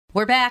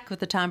We're back with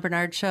the Tom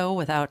Bernard Show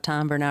without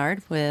Tom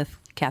Bernard with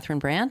Catherine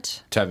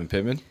Brandt, Tevin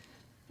Pittman,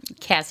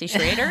 Cassie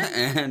Schrader,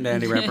 and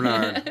Andy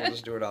Bernard. We'll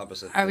just do it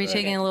opposite. Are we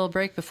taking a little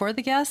break before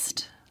the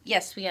guest?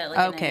 Yes, we got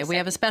Okay, we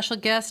have a special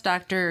guest,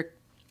 Dr.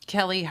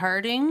 Kelli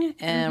Harding,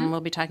 and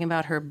we'll be talking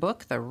about her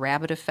book, The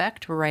Rabbit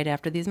Effect, right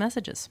after these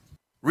messages.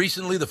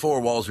 Recently, the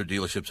 4 Walser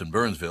dealerships in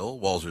Burnsville,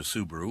 Walser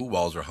Subaru,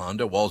 Walser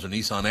Honda, Walser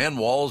Nissan, and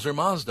Walser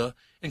Mazda,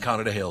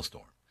 encountered a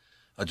hailstorm.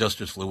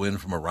 Adjusters flew in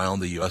from around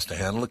the U.S. to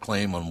handle a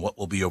claim on what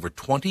will be over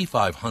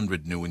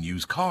 2,500 new and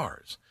used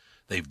cars.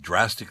 They've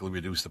drastically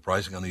reduced the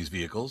pricing on these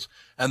vehicles,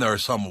 and there are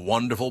some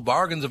wonderful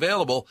bargains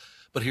available.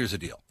 But here's the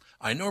deal.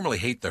 I normally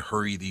hate the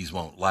hurry these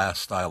won't last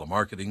style of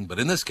marketing, but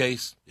in this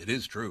case, it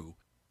is true.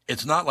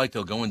 It's not like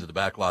they'll go into the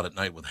back lot at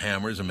night with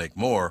hammers and make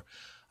more.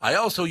 I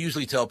also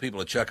usually tell people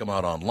to check them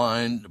out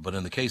online, but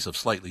in the case of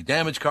slightly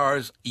damaged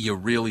cars, you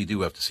really do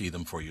have to see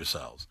them for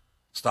yourselves.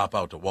 Stop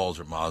out to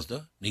Walser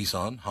Mazda,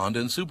 Nissan, Honda,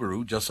 and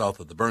Subaru just south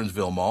of the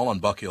Burnsville Mall on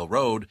Buck Hill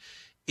Road.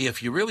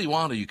 If you really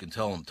want to, you can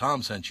tell them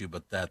Tom sent you,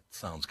 but that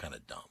sounds kind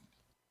of dumb.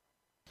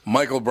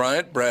 Michael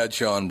Bryant,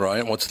 Bradshaw and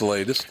Bryant, what's the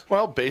latest?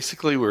 Well,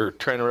 basically, we're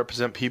trying to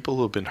represent people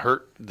who have been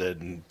hurt,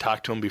 then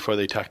talk to them before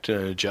they talk to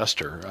an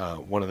adjuster.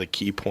 One of the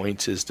key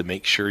points is to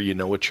make sure you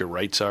know what your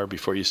rights are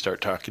before you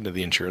start talking to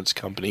the insurance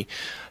company,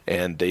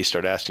 and they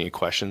start asking you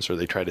questions or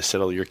they try to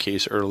settle your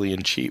case early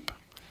and cheap.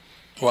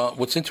 Well,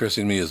 what's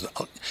interesting to me is,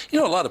 a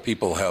lot of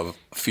people have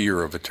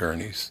fear of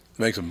attorneys. It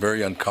makes them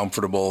very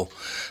uncomfortable.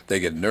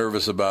 They get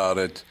nervous about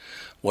it.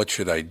 What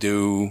should I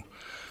do?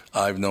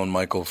 I've known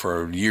Michael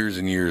for years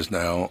and years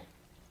now,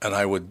 and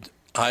I would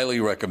highly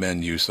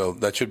recommend you. So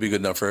that should be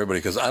good enough for everybody,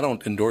 because I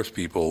don't endorse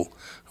people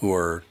who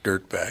are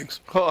dirtbags.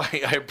 Well,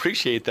 I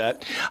appreciate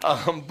that.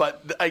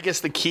 But I guess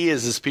the key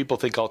is people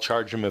think I'll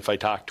charge them if I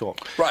talk to them.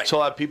 Right. So a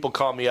lot of people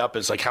call me up.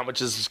 It's like, how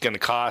much is this going to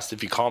cost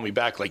if you call me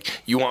back?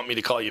 Like, you want me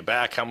to call you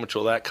back? How much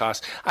will that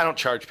cost? I don't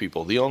charge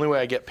people. The only way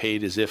I get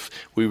paid is if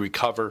we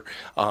recover,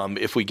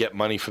 if we get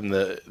money from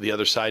the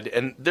other side.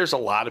 And there's a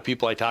lot of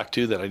people I talk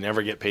to that I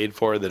never get paid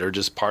for that are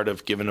just part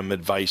of giving them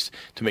advice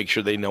to make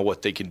sure they know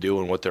what they can do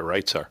and what their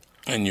rights are.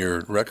 And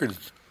your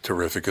record's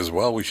terrific as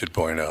well, we should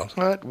point out.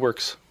 Well, it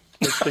works.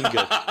 It's been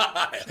good.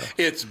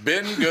 It's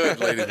been good,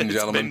 ladies and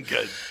gentlemen. It's been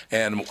good.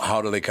 And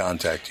how do they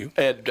contact you?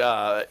 And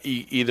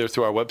either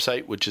through our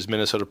website, which is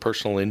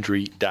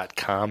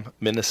minnesotapersonalinjury.com,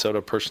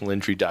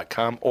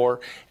 minnesotapersonalinjury.com, or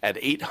at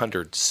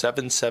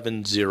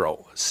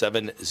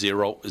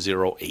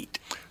 800-770-7008.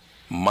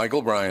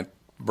 Michael Bryant,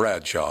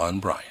 Bradshaw and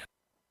Bryant.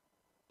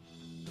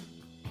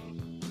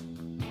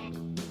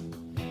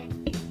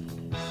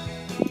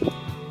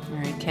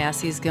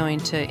 Cassie's going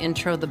to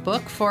intro the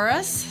book for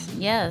us.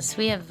 Yes,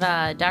 we have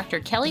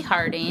Dr. Kelli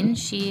Harding.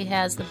 She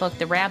has the book,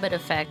 The Rabbit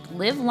Effect,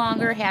 Live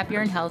Longer,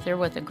 Happier, and Healthier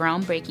with the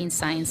Groundbreaking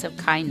Science of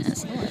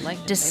Kindness. Oh, I like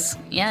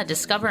that.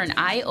 Discover an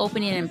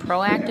eye-opening and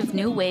proactive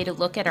new way to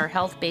look at our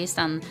health based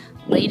on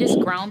latest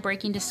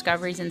groundbreaking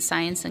discoveries in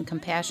science and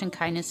compassion,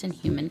 kindness, and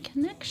human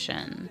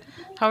connection.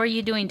 How are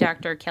you doing,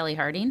 Dr. Kelli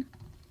Harding?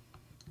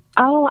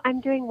 Oh,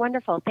 I'm doing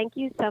wonderful. Thank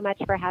you so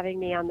much for having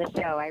me on the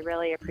show. I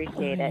really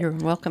appreciate it. You're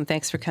welcome.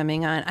 Thanks for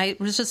coming on. I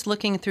was just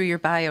looking through your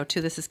bio,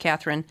 too. This is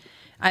Catherine.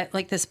 I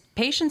like this.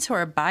 Patients who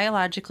are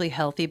biologically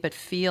healthy but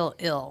feel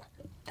ill.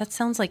 That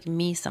sounds like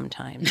me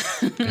sometimes.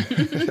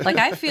 Like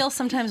I feel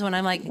sometimes when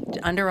I'm like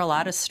under a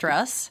lot of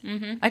stress,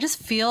 I just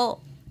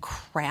feel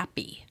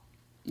crappy.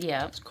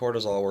 Yeah. It's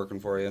cortisol working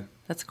for you.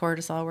 That's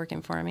cortisol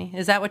working for me.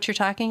 Is that what you're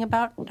talking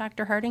about,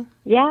 Dr. Harding?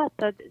 Yeah,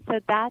 so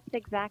that's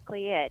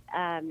exactly it.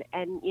 And,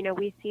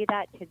 we see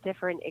that to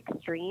different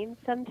extremes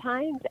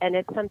sometimes, and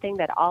it's something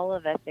that all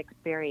of us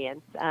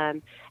experience.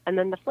 And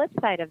then the flip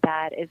side of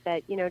that is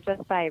that,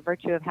 just by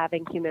virtue of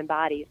having human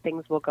bodies,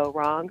 things will go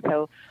wrong.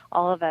 So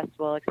all of us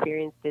will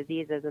experience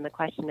diseases, and the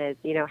question is,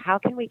 how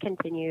can we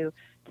continue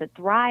to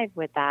thrive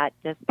with that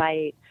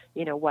despite,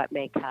 what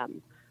may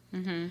come?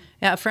 Mm-hmm.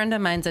 Yeah, a friend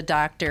of mine's a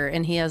doctor,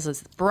 and he has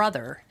his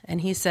brother,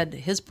 and he said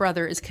his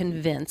brother is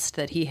convinced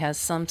that he has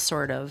some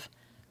sort of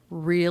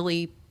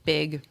really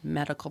big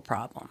medical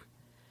problem.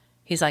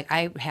 He's like,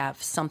 I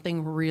have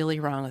something really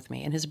wrong with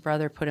me. And his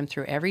brother put him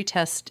through every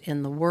test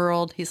in the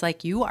world. He's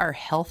like, you are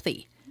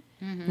healthy.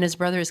 Mm-hmm. And his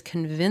brother is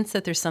convinced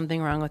that there's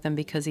something wrong with him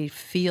because he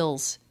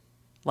feels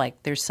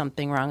like there's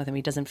something wrong with him.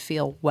 He doesn't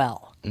feel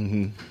well.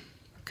 Mm-hmm.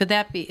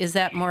 Is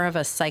that more of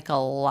a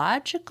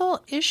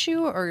psychological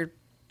issue, or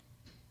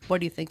what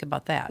do you think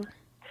about that?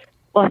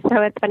 Well,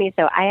 so it's funny.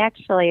 So I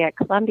actually at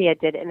Columbia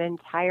did an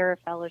entire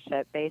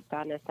fellowship based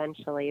on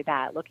essentially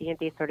that, looking at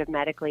these sort of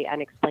medically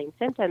unexplained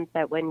symptoms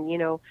that when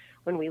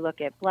we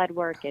look at blood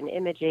work and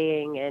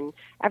imaging and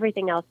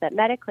everything else that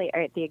medically, or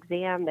at the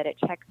exam, that it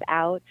checks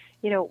out,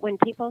 when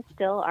people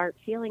still aren't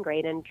feeling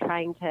great and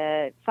trying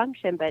to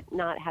function but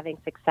not having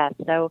success.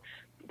 So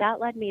that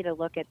led me to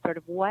look at sort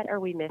of what are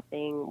we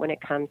missing when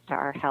it comes to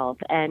our health.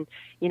 And,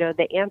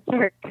 the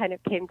answer kind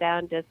of came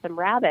down to some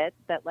rabbits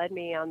that led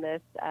me on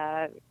this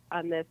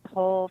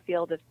whole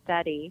field of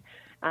study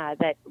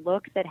that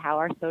looks at how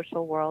our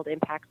social world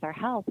impacts our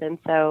health. And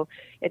so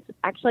it's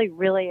actually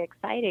really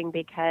exciting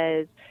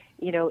because,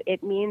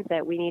 it means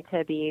that we need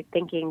to be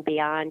thinking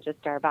beyond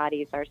just our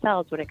bodies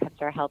ourselves when it comes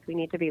to our health. We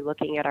need to be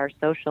looking at our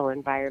social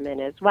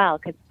environment as well,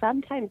 because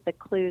sometimes the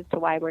clues to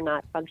why we're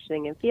not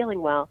functioning and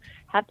feeling well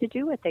have to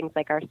do with things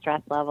like our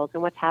stress levels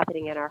and what's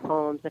happening in our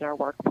homes and our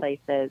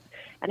workplaces.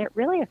 And it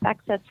really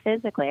affects us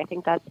physically. I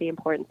think that's the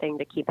important thing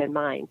to keep in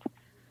mind.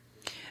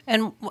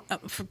 And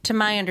to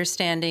my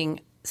understanding,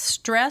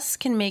 stress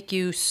can make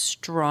you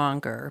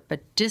stronger,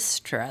 but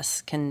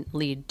distress can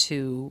lead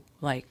to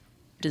like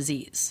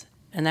disease.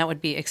 And that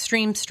would be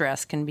extreme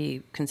stress can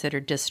be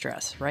considered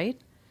distress, right?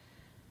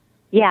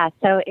 Yeah,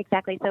 so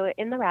exactly. So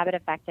in the rabbit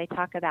effect, I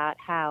talk about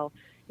how,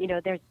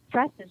 there's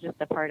stress is just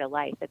a part of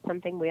life. It's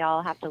something we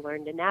all have to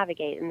learn to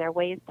navigate. And there are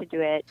ways to do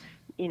it,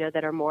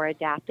 that are more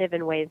adaptive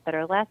and ways that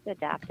are less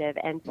adaptive.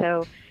 And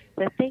so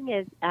the thing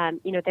is,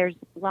 there's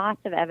lots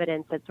of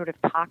evidence that sort of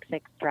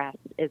toxic stress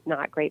is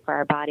not great for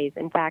our bodies.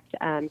 In fact,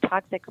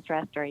 toxic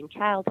stress during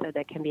childhood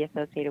that can be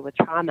associated with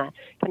trauma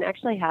can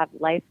actually have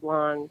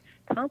lifelong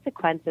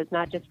consequences,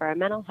 not just for our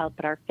mental health,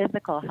 but our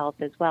physical health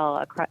as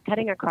well,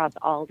 cutting across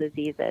all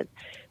diseases.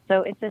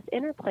 So it's this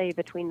interplay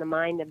between the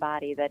mind and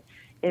body that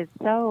is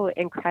so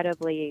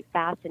incredibly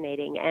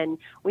fascinating, and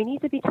we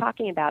need to be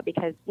talking about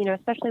because,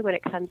 especially when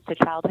it comes to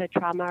childhood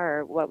trauma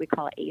or what we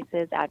call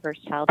ACEs, adverse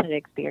childhood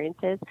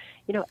experiences,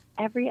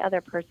 every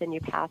other person you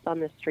pass on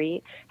the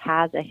street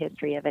has a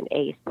history of an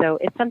ACE. So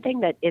it's something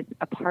that is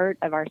a part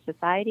of our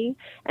society,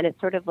 and it's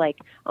sort of like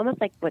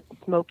almost like what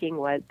smoking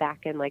was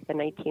back in like the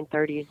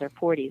 1930s or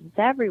 40s. It's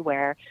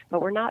everywhere,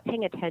 but we're not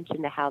paying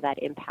attention to how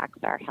that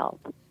impacts our health.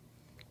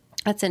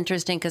 That's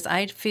interesting because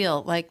I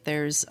feel like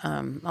there's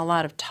a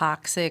lot of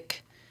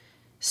toxic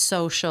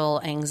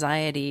social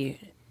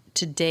anxiety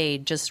today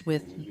just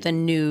with the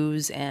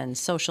news and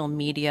social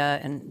media,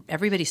 and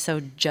everybody's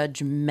so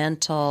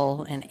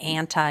judgmental and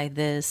anti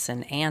this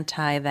and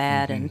anti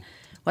that, and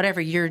whatever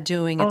you're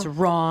doing, it's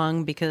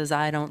wrong because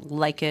I don't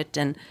like it.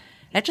 And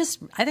I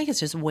think it's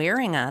just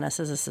wearing on us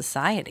as a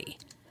society.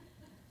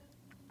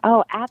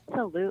 Oh,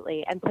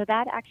 absolutely. And so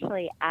that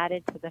actually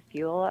added to the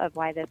fuel of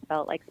why this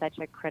felt like such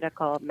a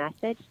critical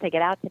message to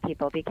get out to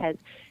people because,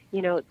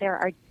 there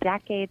are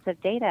decades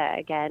of data,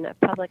 again, of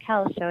public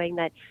health showing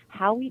that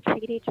how we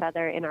treat each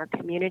other in our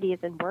communities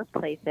and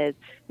workplaces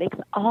makes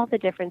all the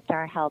difference to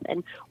our health.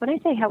 And when I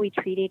say how we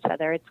treat each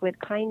other, it's with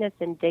kindness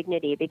and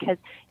dignity because,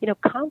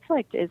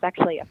 conflict is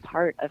actually a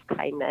part of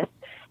kindness.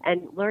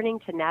 And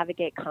learning to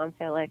navigate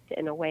conflict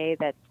in a way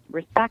that's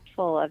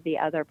respectful of the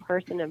other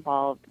person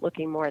involved,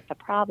 looking more at the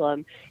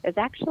problem, is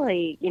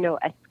actually,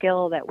 a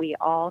skill that we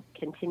all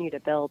continue to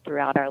build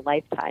throughout our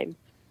lifetime.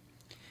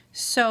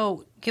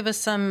 So give us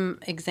some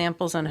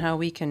examples on how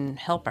we can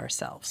help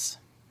ourselves.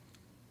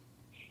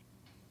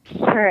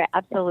 Sure,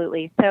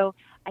 absolutely. So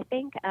I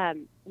think,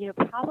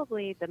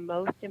 probably the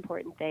most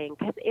important thing,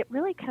 because it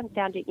really comes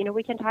down to,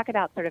 we can talk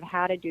about sort of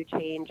how to do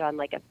change on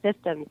like a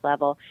systems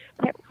level,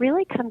 but it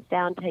really comes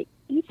down to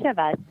each of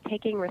us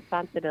taking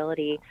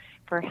responsibility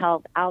for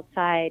health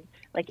outside,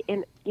 like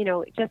in,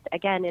 just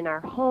again, in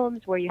our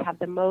homes where you have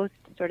the most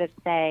sort of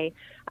say,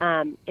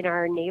 in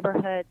our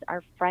neighborhoods,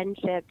 our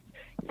friendships.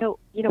 So,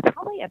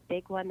 probably a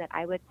big one that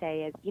I would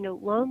say is,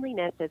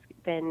 loneliness has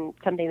been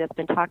something that's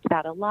been talked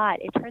about a lot.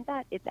 It turns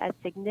out it's as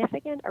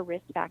significant a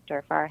risk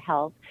factor for our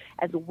health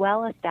as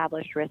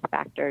well-established risk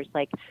factors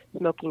like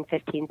smoking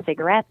 15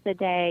 cigarettes a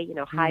day,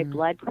 high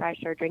blood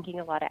pressure, drinking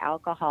a lot of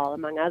alcohol,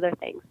 among other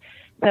things.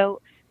 So,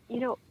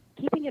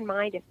 keeping in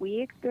mind if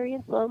we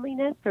experience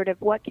loneliness, sort of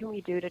what can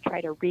we do to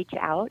try to reach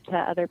out to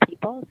other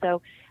people?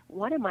 So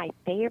one of my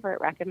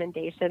favorite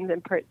recommendations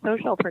and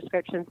social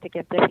prescriptions to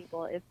give to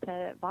people is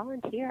to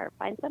volunteer.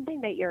 Find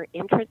something that you're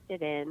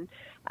interested in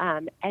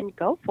and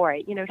go for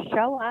it.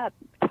 Show up,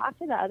 talk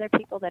to the other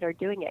people that are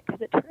doing it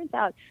because it turns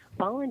out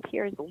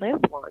volunteers live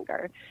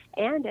longer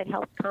and it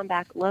helps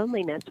combat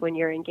loneliness when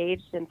you're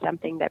engaged in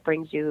something that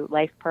brings you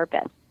life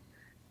purpose.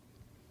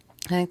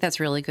 I think that's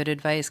really good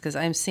advice because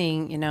I'm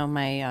seeing,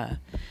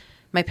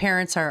 my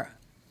parents are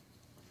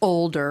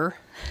older,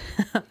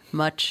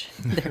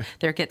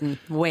 they're getting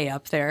way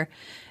up there,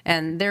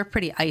 and they're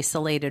pretty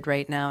isolated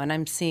right now. And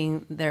I'm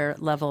seeing their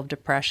level of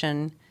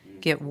depression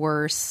get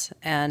worse.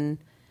 And,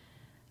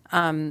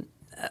 well,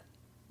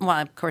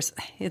 of course,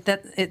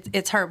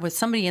 it's hard with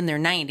somebody in their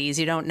 90s.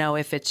 You don't know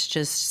if it's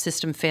just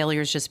system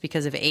failures just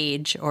because of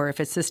age or if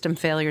it's system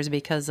failures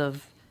because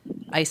of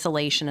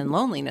isolation and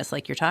loneliness,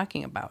 like you're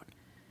talking about.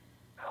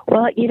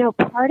 Well,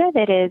 part of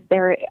it is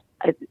there,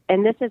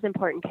 and this is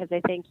important because I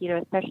think,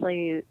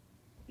 especially,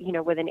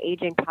 with an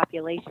aging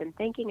population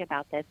thinking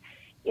about this,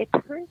 it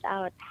turns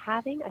out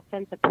having a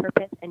sense of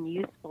purpose and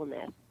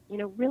usefulness,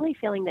 really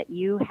feeling that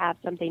you have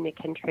something to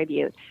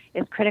contribute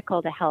is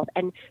critical to health.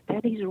 And there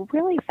are these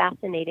really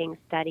fascinating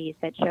studies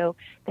that show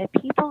that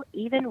people,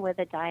 even with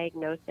a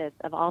diagnosis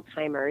of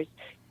Alzheimer's,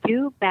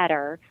 do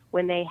better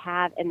when they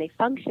have, and they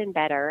function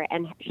better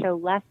and show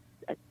less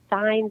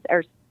signs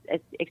or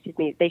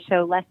they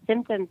show less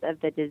symptoms of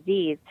the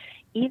disease,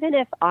 even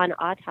if on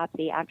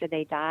autopsy after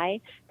they die,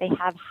 they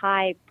have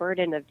high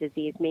burden of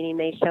disease, meaning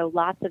they show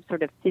lots of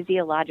sort of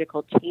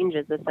physiological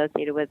changes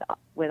associated with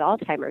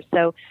Alzheimer's.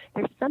 So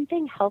there's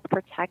something health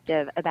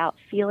protective about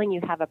feeling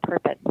you have a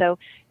purpose. So,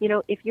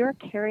 if you're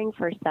caring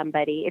for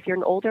somebody, if you're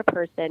an older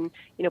person,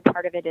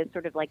 part of it is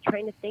sort of like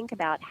trying to think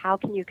about how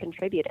can you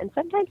contribute. And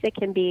sometimes it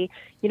can be,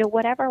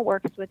 whatever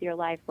works with your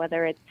life,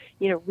 whether it's,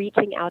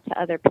 reaching out to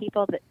other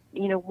people. That,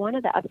 one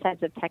of the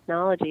upsides of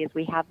technology is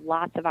we have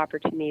lots of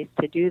opportunities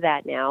to do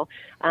that now.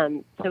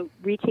 So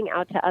reaching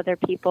out to other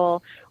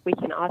people, we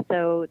can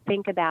also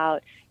think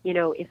about,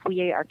 if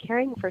we are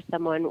caring for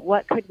someone,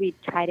 what could we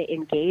try to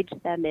engage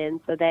them in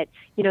so that,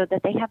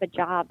 that they have a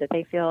job, that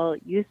they feel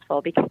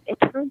useful, because it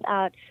turns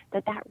out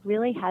that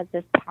really has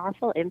this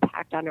powerful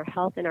impact on our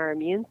health and our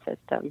immune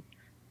system.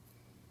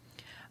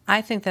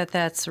 I think that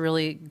that's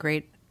really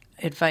great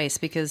advice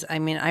because, I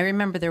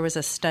remember there was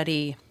a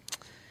study,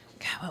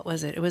 what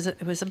was it? It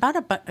was about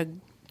a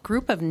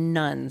group of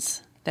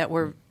nuns that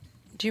were,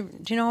 do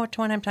you know which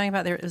one I'm talking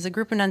about? There was a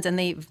group of nuns, and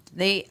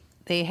they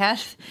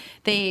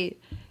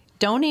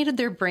donated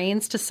their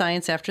brains to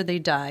science after they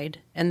died,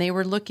 and they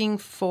were looking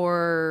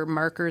for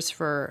markers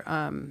for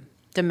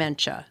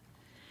dementia.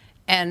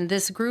 And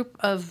this group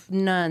of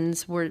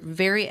nuns were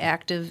very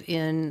active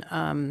in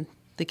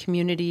the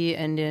community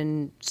and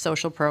in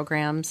social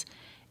programs.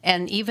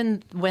 And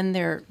even when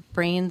their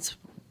brains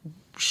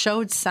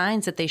showed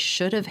signs that they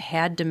should have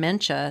had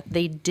dementia,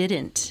 they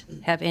didn't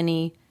have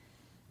any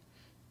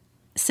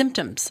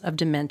symptoms of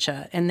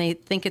dementia. And they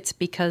think it's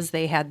because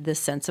they had this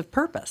sense of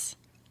purpose.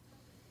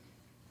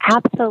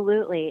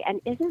 Absolutely.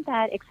 And isn't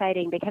that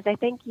exciting? Because I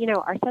think,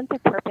 our sense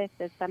of purpose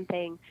is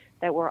something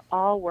that we're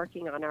all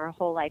working on our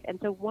whole life. And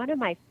so one of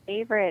my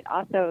favorite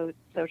also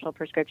social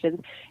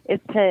prescriptions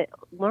is to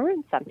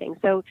learn something.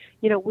 So,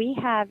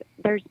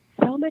 there's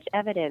so much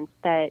evidence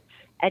that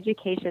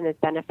education is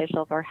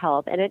beneficial for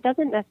health. And it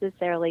doesn't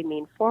necessarily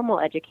mean formal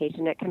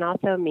education. It can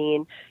also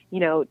mean,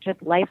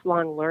 just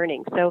lifelong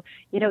learning. So,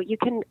 you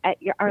can,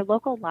 our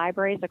local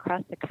libraries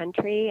across the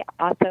country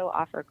also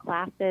offer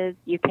classes.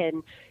 You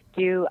can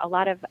do a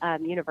lot of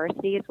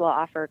universities will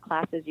offer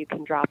classes you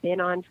can drop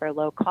in on for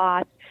low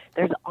cost.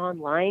 There's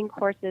online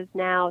courses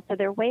now. So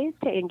there are ways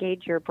to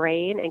engage your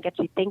brain and get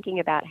you thinking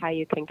about how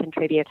you can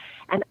contribute.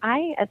 And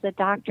I, as a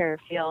doctor,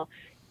 feel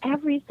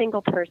every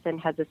single person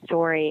has a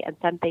story and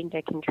something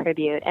to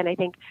contribute. And I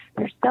think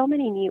there's so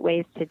many neat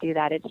ways to do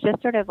that. It's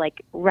just sort of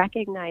like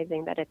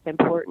recognizing that it's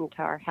important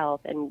to our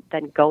health and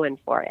then going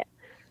for it.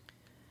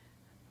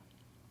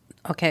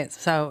 Okay,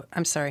 so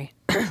I'm sorry.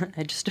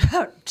 I just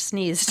about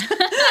sneezed.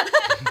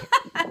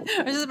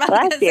 I was just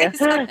about to say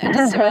something. I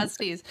just about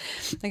sneezed.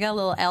 I got a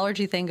little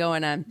allergy thing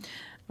going on.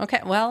 Okay,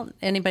 well,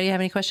 anybody have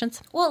any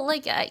questions? Well,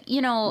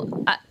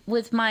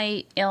 with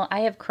my, I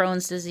have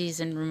Crohn's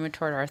disease and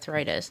rheumatoid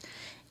arthritis.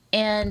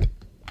 And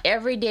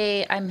every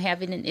day I'm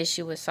having an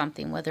issue with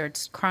something, whether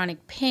it's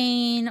chronic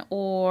pain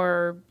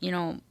or,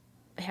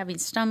 having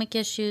stomach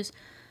issues.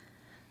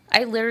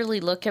 I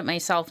literally look at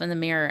myself in the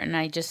mirror and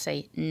I just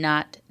say,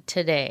 not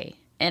today.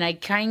 And I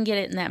try and get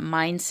it in that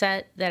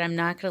mindset that I'm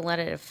not going to let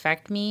it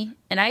affect me.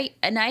 And I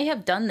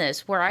have done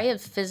this where I have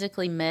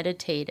physically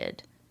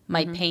meditated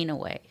my pain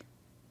away.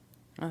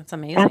 Oh, that's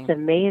amazing. That's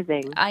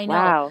amazing. I know.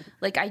 Wow.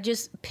 Like I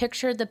just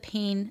picture the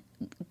pain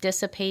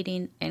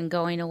dissipating and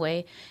going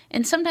away.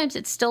 And sometimes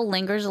it still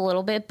lingers a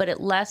little bit, but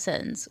it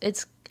lessens.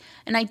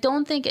 And I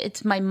don't think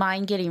it's my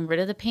mind getting rid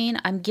of the pain.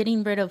 I'm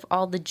getting rid of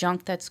all the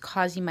junk that's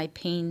causing my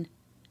pain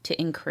to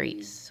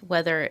increase,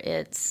 whether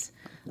it's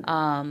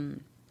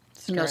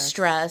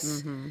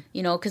stress,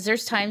 because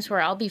there's times where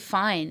I'll be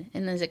fine.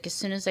 And then as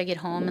soon as I get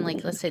home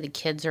and let's say the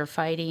kids are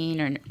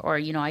fighting or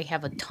I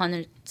have a ton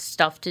of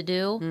stuff to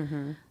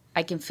do,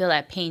 I can feel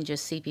that pain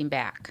just seeping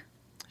back.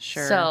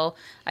 Sure. So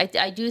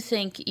I do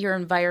think your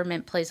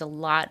environment plays a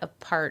lot of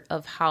part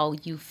of how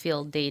you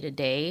feel day to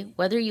day,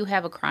 whether you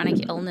have a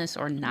chronic illness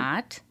or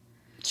not.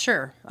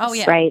 Sure. Oh,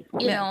 yeah. Right.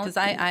 Because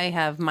I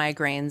have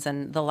migraines,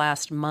 and the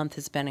last month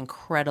has been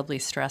incredibly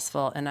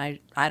stressful, and I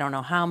don't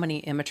know how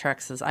many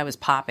Imitrexes I was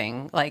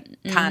popping,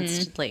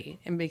 constantly,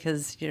 and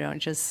because,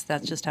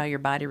 that's just how your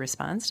body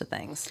responds to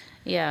things.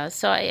 Yeah,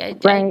 so I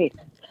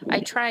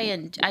try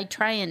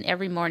and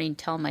every morning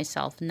tell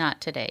myself,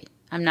 not today.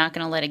 I'm not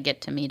going to let it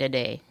get to me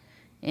today.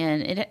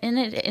 And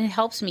it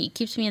helps me. It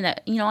keeps me in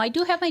that. I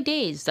do have my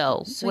days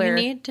though. So you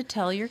need to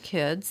tell your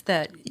kids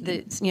that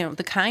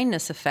the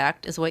kindness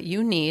effect is what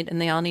you need,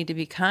 and they all need to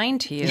be kind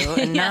to you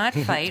and not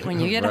fight when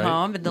you get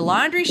home. And the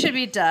laundry should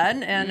be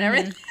done and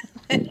everything.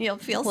 And you'll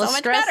feel so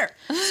much better.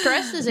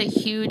 Stress is a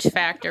huge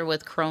factor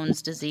with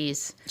Crohn's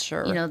disease.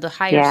 Sure. The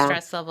higher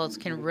stress levels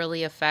can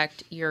really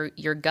affect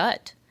your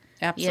gut.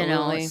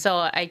 Absolutely. So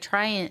I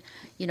try and,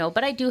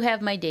 but I do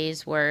have my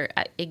days where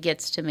it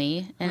gets to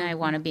me and I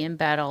want to be in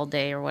bed all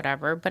day or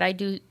whatever, but I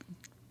do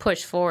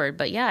push forward.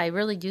 But yeah, I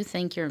really do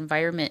think your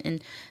environment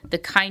and the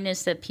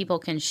kindness that people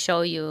can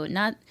show you,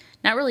 not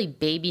really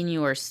babying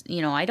you or,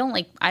 I don't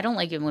like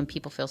it when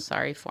people feel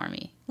sorry for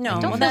me. No, I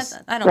don't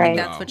think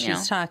that's what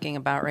she's talking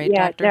about, right,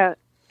 Yeah, Doctor? no.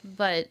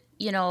 But,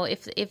 you know,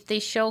 if they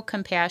show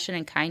compassion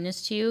and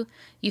kindness to you,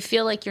 you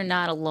feel like you're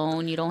not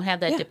alone. You don't have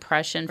that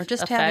depression or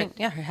just effect.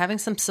 having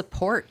some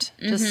support.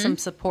 Just some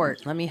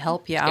support. Let me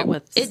help you out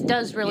with. It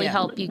does really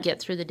help you get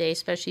through the day,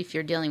 especially if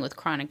you're dealing with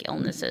chronic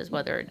illnesses,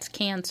 whether it's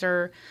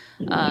cancer,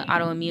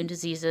 autoimmune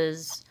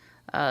diseases,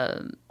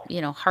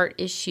 you know, heart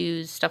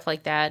issues, stuff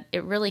like that.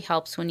 It really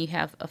helps when you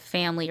have a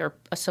family or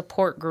a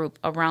support group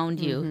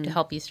around you to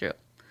help you through.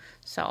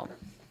 So.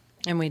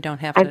 And we don't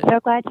have to. I'm so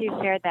glad you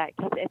shared that,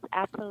 because it's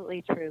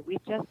absolutely true. We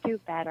just do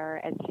better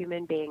as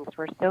human beings.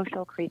 We're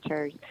social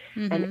creatures,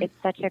 and it's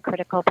such a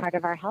critical part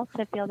of our health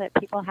to feel that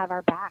people have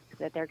our back,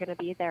 that they're going to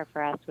be there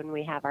for us when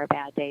we have our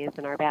bad days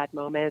and our bad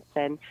moments.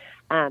 And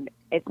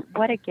it's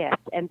what a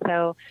gift. And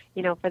so,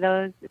 you know, for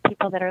those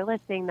people that are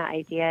listening, the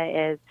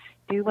idea is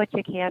do what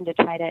you can to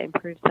try to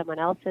improve someone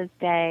else's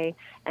day.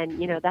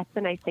 And, you know, that's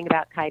the nice thing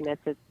about kindness,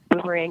 is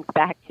boomerangs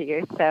back to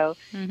you. So,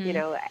 you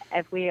know,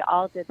 if we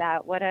all did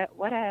that, what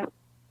a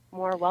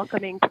more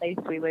welcoming place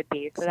we would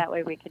be. So that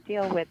way we could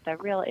deal with the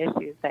real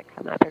issues that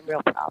come up and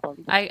real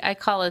problems. I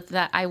call it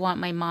that I want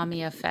my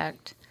mommy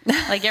effect.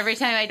 Like every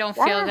time I don't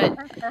feel good.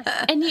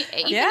 And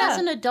even as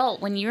an adult,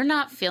 when you're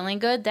not feeling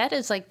good, that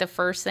is like the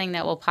first thing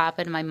that will pop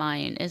into my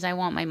mind is I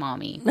want my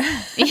mommy.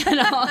 You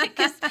know,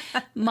 because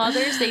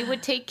mothers, they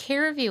would take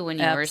care of you when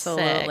you were sick.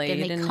 And you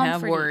they didn't comfort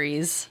have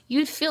worries.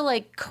 You'd feel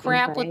like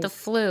crap with the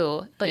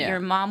flu, but your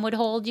mom would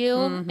hold you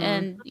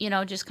and, you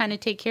know, just kind of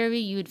take care of you.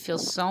 You'd feel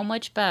so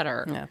much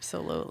better.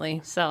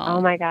 Absolutely. So.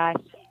 Oh, my gosh.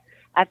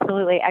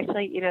 Absolutely.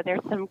 Actually, you know, there's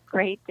some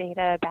great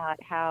data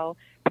about how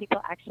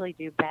people actually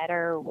do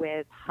better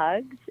with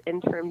hugs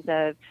in terms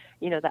of,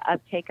 you know, the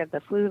uptake of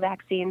the flu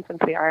vaccine, since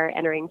we are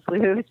entering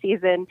flu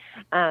season.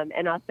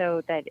 And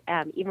also that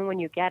even when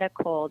you get a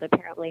cold,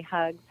 apparently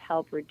hugs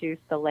help reduce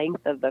the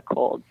length of the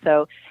cold.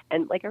 So,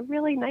 and like a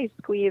really nice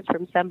squeeze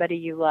from somebody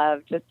you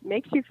love just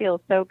makes you feel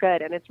so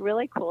good. And it's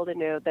really cool to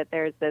know that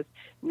there's this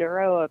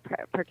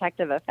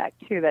neuroprotective effect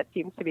too that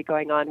seems to be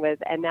going on with,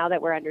 and now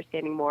that we're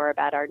understanding more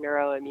about our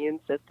neuroimmune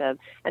system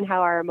and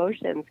how our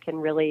emotions can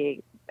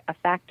really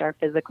affect our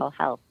physical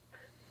health.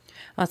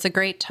 Well, it's a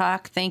great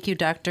talk. Thank you,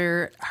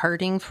 Dr.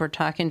 Harding, for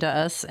talking to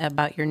us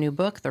about your new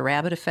book, The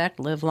Rabbit Effect,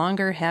 Live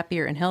Longer,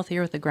 Happier, and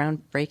Healthier with the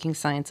Groundbreaking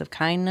Science of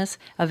Kindness,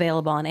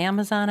 available on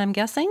Amazon, I'm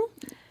guessing?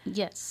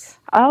 Yes.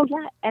 Oh,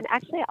 yeah. And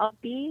actually, I'll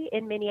be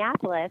in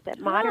Minneapolis at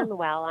Modern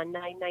Well on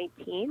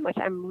 9/19, which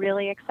I'm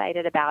really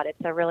excited about.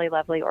 It's a really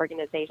lovely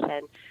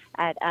organization.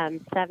 At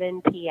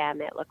 7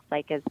 p.m., it looks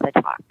like, is the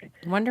talk.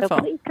 Wonderful.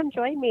 So please come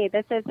join me.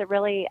 This is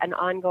really an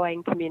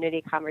ongoing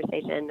community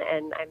conversation,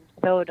 and I'm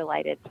so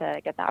delighted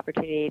to get the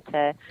opportunity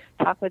to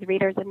talk with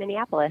readers in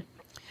Minneapolis.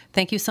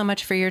 Thank you so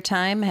much for your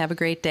time. Have a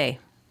great day.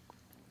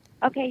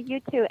 Okay, you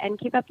too, and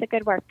keep up the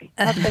good work.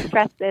 Hope the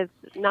stress is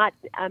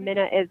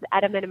is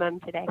at a minimum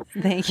today.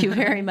 Thank you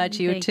very much.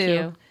 You Thank too.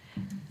 you.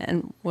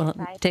 And we'll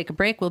take a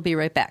break. We'll be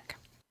right back.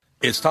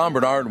 It's Tom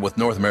Bernard with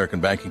North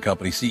American Banking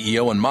Company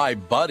CEO and my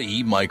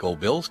buddy, Michael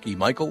Bilski.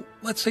 Michael,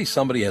 let's say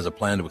somebody has a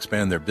plan to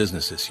expand their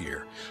business this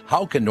year.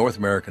 How can North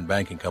American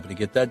Banking Company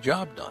get that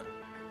job done?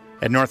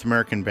 At North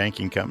American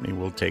Banking Company,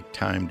 we'll take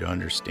time to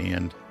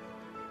understand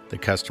the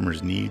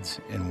customer's needs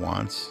and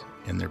wants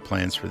and their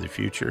plans for the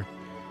future.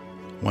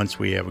 Once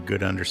we have a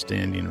good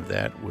understanding of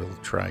that, we'll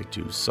try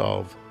to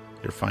solve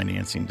their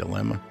financing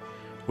dilemma.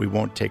 We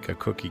won't take a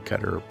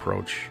cookie-cutter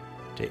approach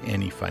to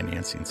any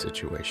financing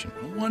situation.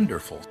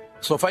 Wonderful.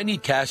 So if I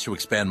need cash to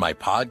expand my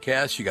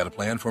podcast, you got a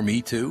plan for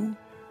me too?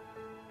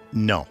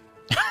 No.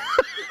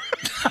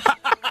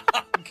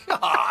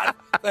 God,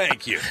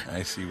 thank you.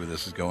 I see where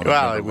this is going.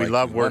 Well, we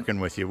love working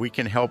with you. We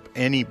can help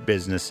any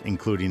business,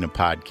 including a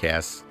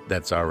podcast,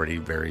 that's already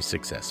very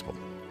successful.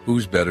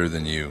 Who's better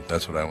than you?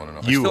 That's what I want to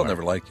know. You I still are.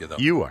 never liked you, though.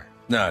 You are.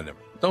 No, I never.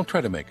 Don't try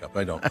to make up.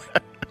 I don't like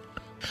it.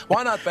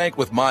 Why not bank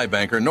with my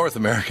banker, North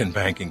American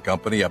Banking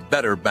Company, a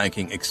better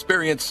banking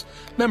experience,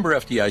 member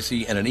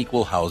FDIC, and an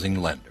equal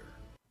housing lender.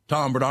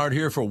 Tom Bernard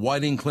here for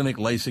Whiting Clinic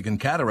LASIK and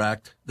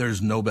Cataract.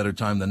 There's no better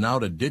time than now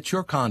to ditch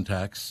your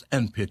contacts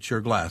and pitch your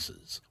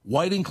glasses.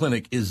 Whiting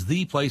Clinic is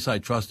the place I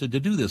trusted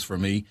to do this for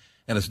me,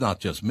 and it's not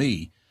just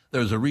me.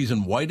 There's a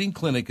reason Whiting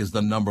Clinic is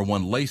the #1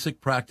 LASIK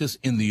practice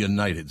in the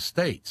United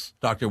States.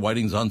 Dr.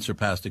 Whiting's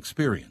unsurpassed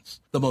experience,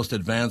 the most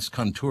advanced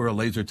Contura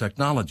laser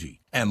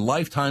technology, and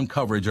lifetime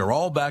coverage are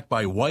all backed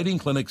by Whiting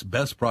Clinic's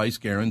best price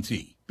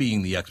guarantee.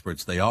 Being the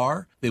experts they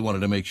are, they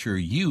wanted to make sure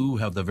you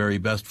have the very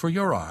best for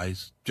your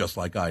eyes, just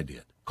like I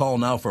did. Call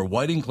now for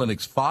Whiting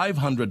Clinic's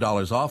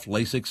 $500 off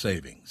LASIK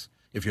savings.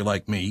 If you're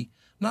like me,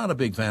 not a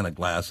big fan of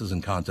glasses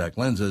and contact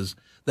lenses,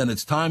 then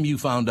it's time you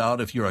found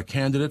out if you're a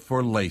candidate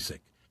for LASIK.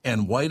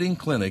 And Whiting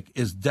Clinic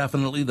is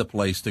definitely the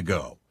place to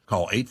go.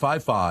 Call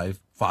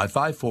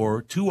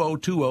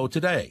 855-554-2020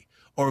 today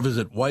or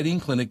visit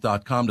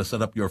whitingclinic.com to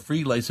set up your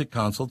free LASIK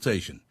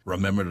consultation.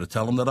 Remember to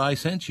tell them that I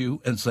sent you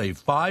and save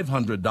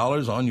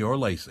 $500 on your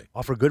LASIK.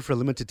 Offer good for a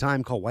limited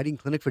time. Call Whiting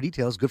Clinic for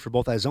details. Good for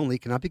both eyes only.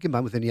 Cannot be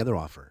combined with any other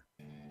offer.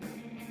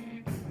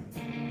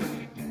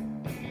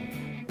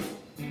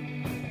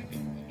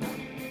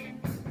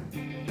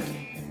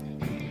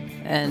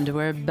 And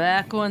we're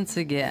back once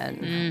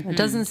again. It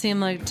doesn't seem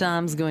like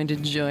Tom's going to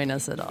join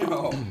us at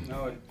all.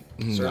 No,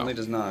 it certainly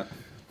does not.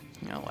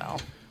 Oh,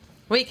 well.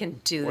 We can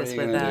do What this are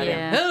you gonna without do?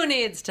 him. Who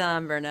needs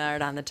Tom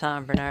Bernard on the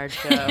Tom Bernard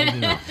Show?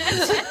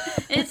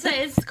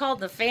 It's called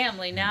The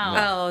Family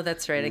now. Oh,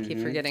 that's right. I keep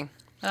forgetting.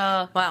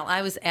 Oh, Well,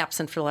 I was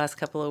absent for the last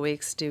couple of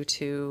weeks due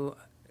to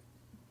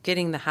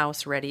getting the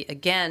house ready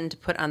again to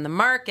put on the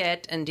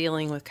market and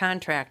dealing with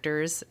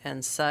contractors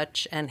and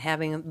such and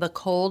having the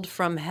cold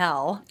from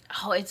hell.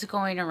 it's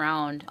going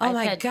around. Oh,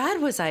 my God,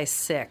 was I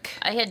sick.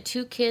 I had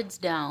 2 kids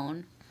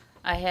down.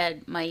 I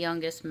had my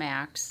youngest,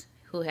 Max,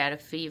 who had a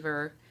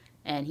fever,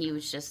 and he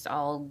was just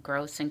all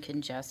gross and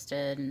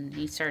congested, and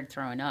he started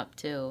throwing up,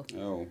 too.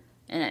 Oh.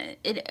 And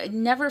it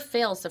never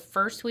fails the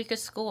first week of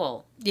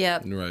school.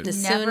 Yep. Right.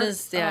 As Never-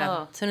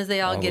 soon as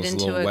they all get those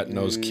into little it.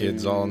 wet-nosed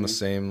kids all in the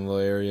same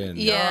little area. And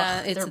Yeah,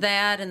 Ugh, it's they're-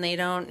 that, and they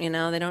don't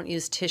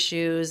use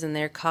tissues, and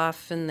they're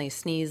coughing, they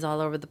sneeze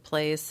all over the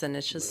place, and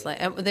it's just like,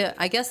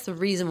 I guess the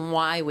reason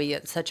why we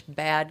get such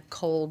bad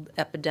cold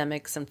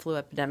epidemics and flu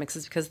epidemics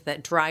is because of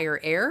that drier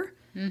air.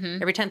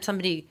 Mm-hmm. Every time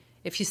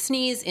if you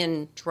sneeze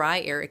in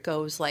dry air, it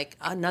goes like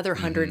another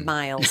 100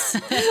 miles.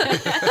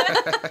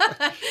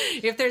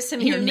 If there's some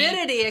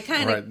humidity, it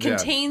kind of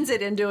contains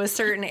it into a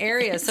certain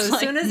area. So as like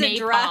soon as it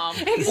dries,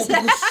 napalm.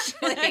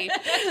 exactly,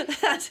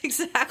 that's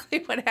exactly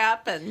what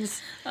happens.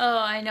 Oh,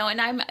 I know,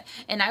 and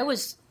I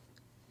was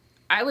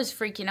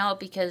freaking out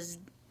because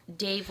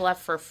Dave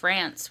left for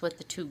France with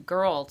the 2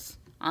 girls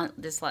on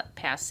this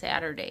past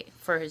Saturday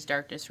for his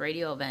Darkness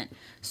Radio event.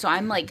 So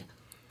I'm like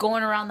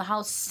going around the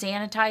house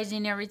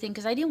sanitizing everything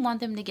because I didn't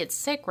want them to get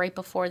sick right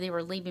before they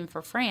were leaving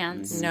for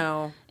France.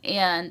 No.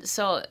 And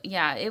so,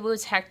 yeah, it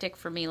was hectic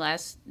for me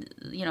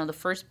the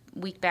first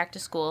week back to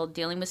school,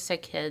 dealing with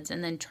sick kids,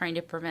 and then trying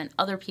to prevent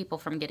other people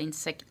from getting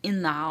sick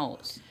in the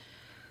house.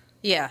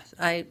 Yeah,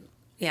 I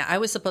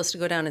was supposed to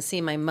go down and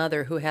see my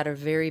mother, who had a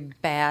very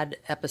bad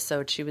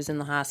episode. She was in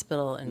the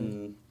hospital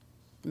and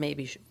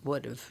maybe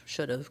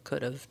should have,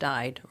 could have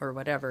died or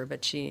whatever.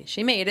 But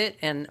she made it,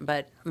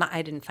 but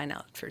I didn't find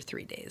out for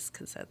 3 days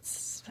because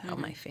that's how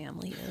my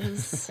family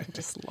is. I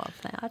just love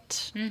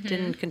that.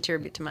 Didn't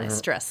contribute to my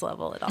stress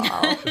level at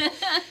all.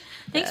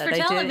 Thanks for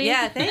telling me.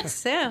 Yeah,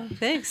 thanks. Yeah,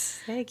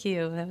 thanks. Thank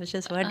you. That was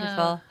just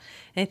wonderful.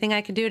 Anything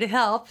I could do to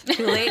help.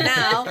 Too late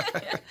now.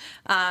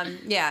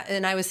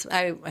 And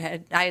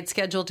I had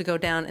scheduled to go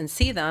down and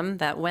see them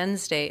that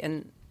Wednesday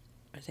and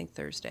I think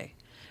Thursday.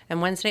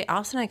 And Wednesday,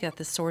 all of a sudden I got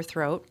this sore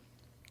throat.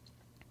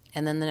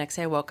 And then the next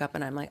day I woke up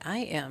and I'm like, I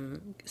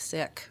am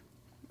sick.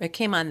 It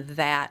came on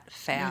that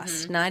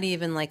fast. Not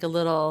even like a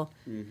little,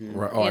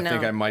 I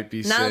think I might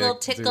be sick. not a little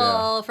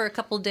tickle for a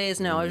couple of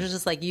days. No, it was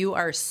just like, you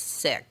are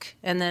sick.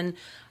 And then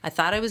I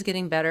thought I was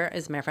getting better.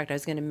 As a matter of fact, I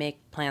was going to make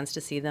plans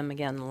to see them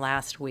again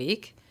last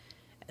week.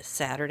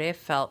 Saturday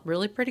felt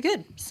really pretty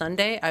good.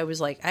 Sunday, I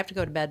was like, I have to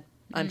go to bed.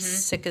 I'm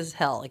sick as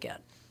hell again.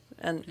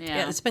 And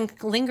it's been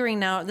lingering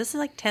now. This is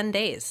like 10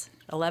 days.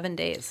 11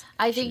 days.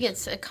 I think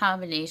it's a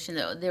combination,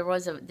 though.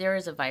 There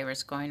is a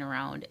virus going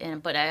around,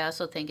 but I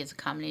also think it's a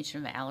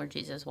combination of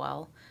allergies as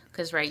well.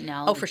 Because right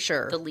now, for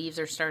sure, the leaves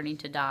are starting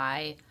to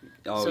die,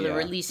 so they're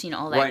releasing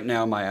all that. Right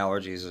now, my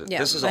allergies.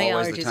 This is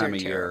always the time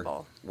of year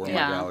where my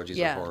allergies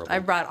are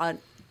horrible.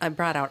 I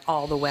brought out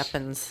all the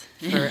weapons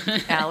for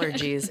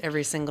allergies,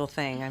 every single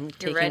thing. I'm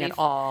taking it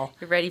all.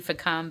 You're ready for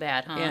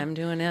combat, huh? Yeah, I'm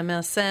doing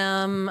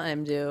MSM.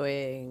 I'm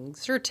doing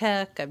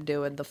Zyrtec. I'm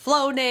doing the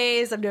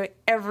Flonase. I'm doing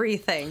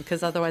everything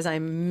because otherwise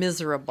I'm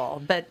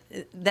miserable. But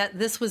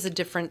this was a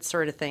different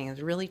sort of thing. It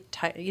was really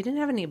tight. You didn't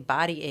have any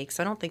body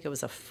aches. I don't think it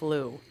was a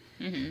flu.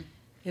 Mm-hmm.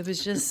 It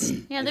was just.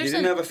 If you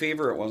didn't have a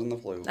fever, it wasn't the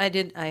flu. I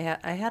did. I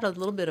had a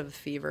little bit of a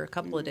fever, a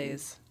couple of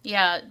days.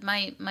 Yeah,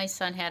 my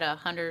son had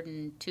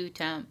 102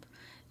 temp.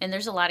 And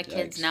there's a lot of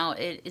kids now.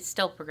 It's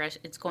still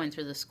progression. It's going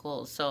through the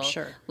schools. So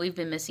we've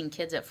been missing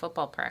kids at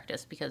football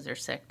practice because they're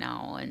sick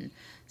now and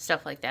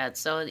stuff like that.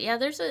 So yeah,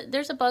 there's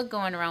a bug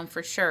going around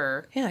for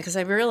sure. Yeah, because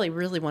I really,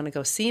 really want to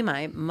go see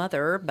my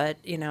mother, but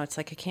it's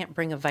like I can't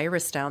bring a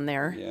virus down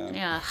there.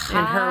 Yeah.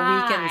 In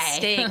her weekend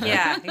steak.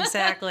 Yeah,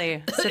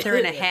 exactly. Sit there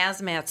in a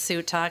hazmat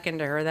suit talking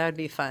to her. That would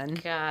be fun.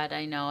 God,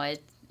 I know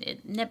it.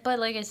 But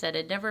like I said,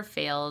 it never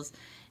fails.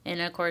 And,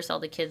 of course,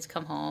 all the kids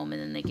come home,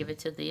 and then they give it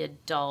to the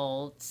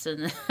adults,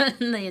 and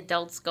then the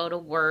adults go to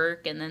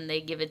work, and then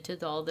they give it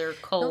to all their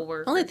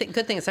co-workers. Only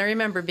good thing is I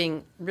remember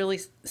being really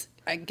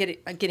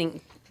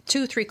getting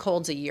 2-3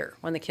 colds a year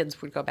when the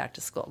kids would go back to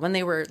school, when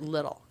they were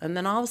little. And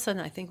then all of a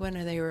sudden, I think when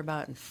they were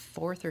about in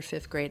 4th or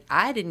 5th grade,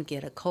 I didn't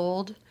get a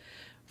cold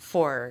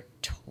for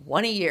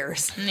 20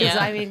 years. Because,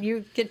 I mean,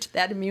 you get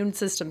that immune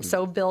system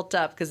so built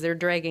up because they're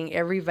dragging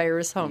every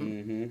virus home.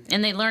 Mm-hmm.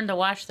 And they learn to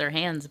wash their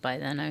hands by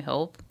then, I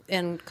hope.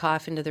 And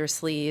cough into their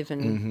sleeve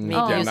and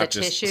maybe use a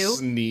tissue. Just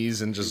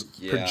sneeze and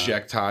just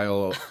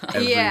projectile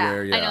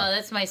everywhere. Yeah, I know.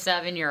 That's my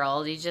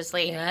 7-year-old. He's just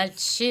like,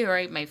 shoo,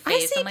 right in my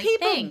face. I see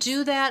people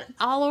do that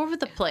all over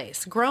the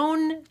place.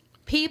 Grown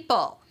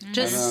people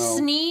just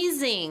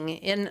sneezing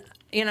in,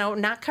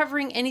 not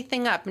covering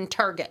anything up in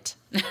Target.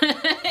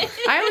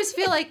 I always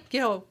feel like,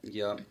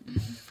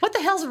 what the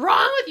the hell's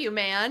wrong with you,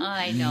 man?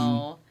 I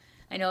know.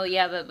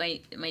 Yeah, but my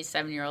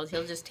 7-year-old,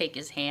 he'll just take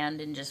his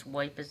hand and just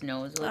wipe his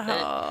nose with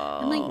it.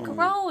 I'm like,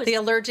 gross. The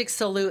allergic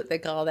salute, they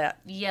call that.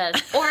 Yes,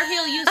 or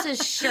he'll use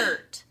his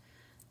shirt.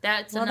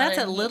 That's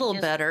a little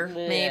better,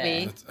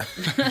 maybe.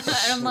 And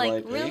I'm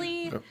like,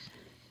 really?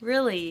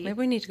 Really? Maybe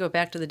we need to go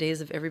back to the days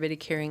of everybody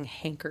carrying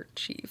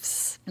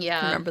handkerchiefs.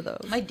 Yeah. Remember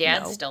those? My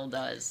dad still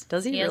does.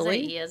 Does he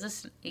really?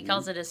 He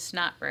calls it a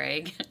snot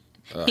rag.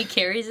 He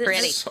carries it.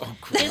 Pretty. So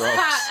gross.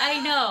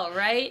 I know,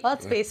 right? Well,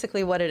 that's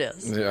basically what it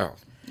is. Yeah.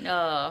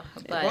 Oh,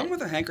 The but problem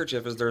with a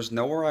handkerchief is there's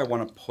nowhere I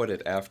want to put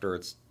it after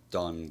it's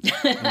done.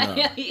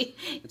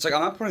 It's like,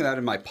 I'm not putting that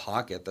in my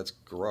pocket. That's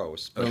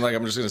gross. And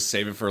I'm just going to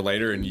save it for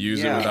later and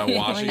use it without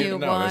washing it.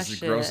 No, that's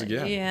gross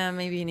again. Yeah,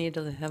 maybe you need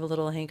to have a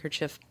little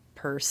handkerchief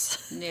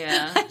purse.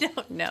 Yeah. I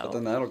don't know. But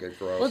then that'll get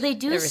gross. Well, they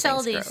do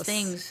sell these gross.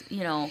 things,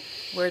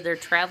 where they're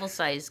travel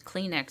size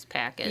Kleenex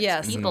packets.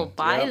 Yes. People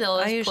buy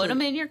those, put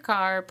them in your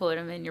car, put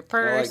them in your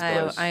purse.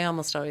 I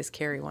almost always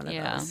carry one of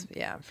those.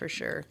 Yeah, for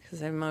sure.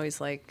 Because I'm always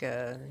like,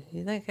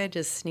 you think I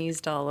just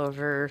sneezed all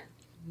over?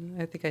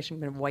 I think I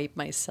should wipe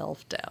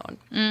myself down.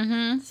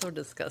 Mm-hmm. So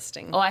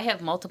disgusting. Oh, I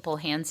have multiple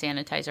hand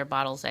sanitizer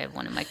bottles. I have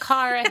one in my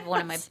car. I have one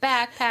in my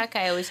backpack.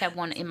 I always have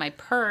one in my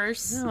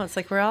purse. No, it's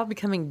like we're all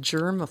becoming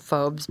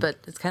germaphobes, but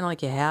it's kind of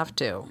like you have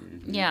to.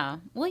 Yeah.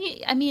 Well,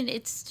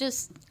 it's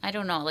just, I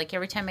don't know. Like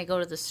every time I go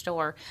to the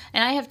store,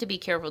 and I have to be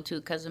careful too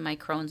because of my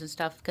Crohn's and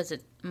stuff, because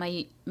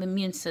my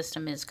immune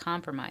system is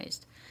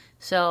compromised.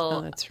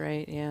 So that's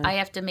right. Yeah. I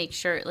have to make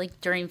sure,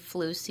 like during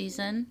flu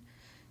season,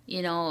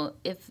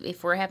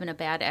 if we're having a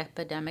bad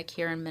epidemic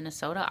here in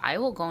Minnesota, I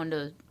will go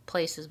into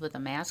places with a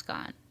mask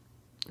on.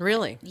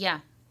 Really? Yeah,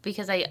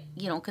 because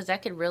because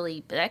that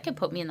could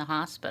put me in the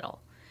hospital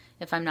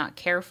if I'm not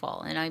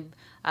careful, and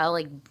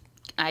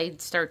I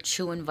start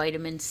chewing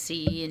vitamin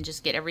C and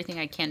just get everything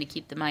I can to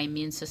keep my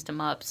immune system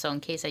up. So in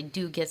case I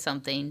do get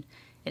something,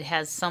 it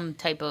has some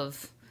type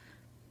of,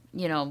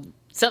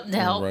 something to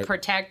help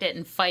protect it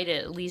and fight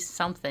it, at least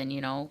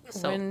something,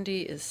 So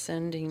Wendy is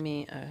sending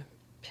me a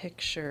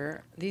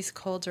picture. These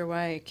colds are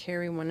why I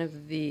carry one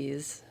of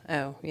these.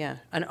 Oh, yeah.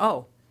 An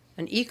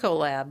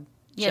Ecolab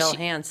gel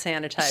hand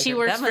sanitizer. She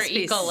works that must for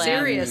be Ecolab.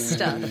 Serious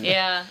stuff.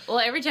 Yeah. Well,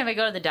 every time I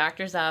go to the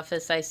doctor's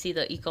office, I see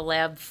the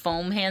Ecolab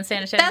foam hand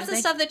sanitizer. That's the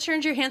stuff that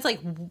turns your hands like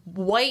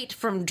white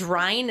from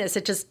dryness.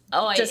 It just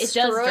it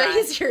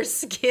destroys your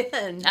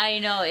skin. I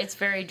know. It's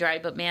very dry,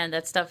 but man,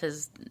 that stuff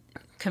is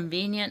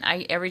convenient.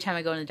 Every time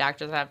I go to the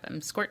doctor's office,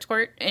 I'm squirt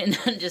and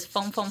just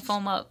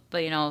foam up.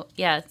 But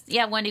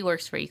Wendy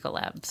works for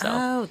Ecolab.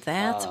 So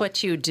that's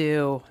what you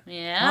do.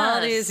 Yeah, all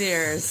these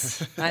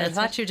years. I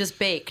thought you just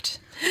baked.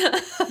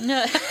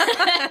 No,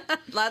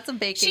 lots of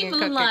baking.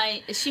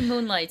 She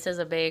moonlights as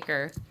a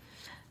baker.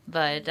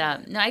 But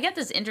no, I got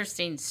this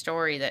interesting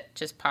story that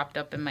just popped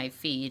up in my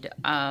feed.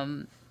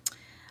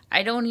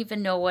 I don't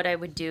even know what I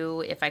would do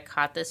if I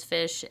caught this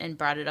fish and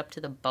brought it up to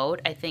the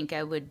boat. I think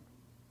I would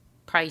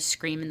probably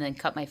scream and then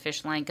cut my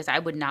fish line because I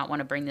would not want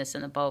to bring this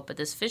in the boat. But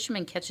this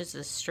fisherman catches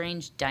this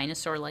strange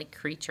dinosaur-like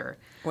creature.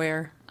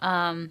 Where?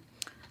 Let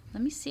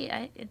me see.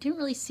 I didn't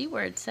really see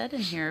where it said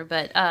in here,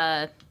 but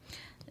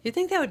you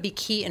think that would be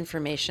key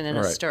information in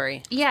a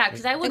story? Yeah,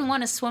 because I wouldn't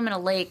want to swim in a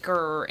lake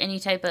or any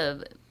type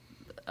of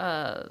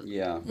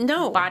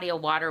body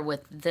of water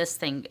with this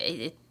thing.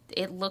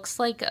 It looks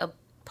like a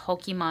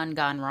Pokemon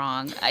gone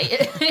wrong.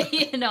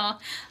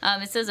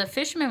 It says a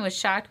fisherman was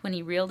shocked when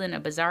he reeled in a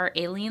bizarre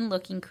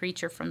alien-looking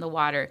creature from the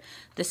water.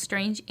 The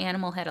strange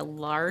animal had a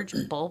large,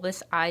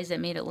 bulbous eyes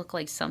that made it look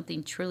like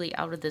something truly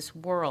out of this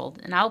world.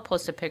 And I'll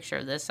post a picture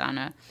of this on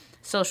a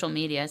social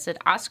media. It said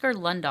Oscar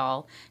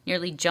Lundahl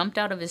nearly jumped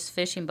out of his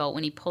fishing boat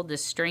when he pulled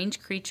this strange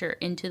creature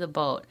into the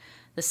boat.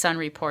 The Sun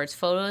reports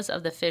photos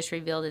of the fish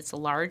revealed its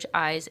large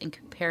eyes and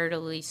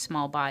comparatively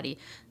small body.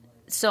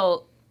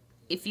 So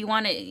if you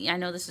want to, I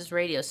know this is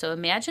radio, so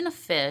imagine a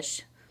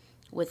fish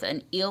with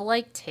an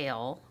eel-like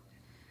tail.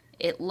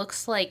 It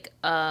looks like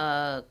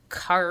a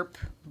carp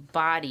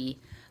body,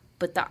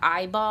 but the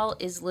eyeball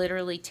is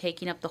literally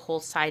taking up the whole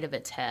side of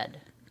its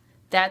head.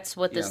 That's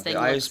what this thing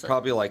looks like. The eye is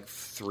probably like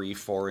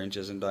 3-4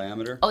 inches in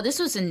diameter. Oh, this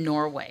was in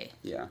Norway.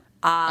 Yeah.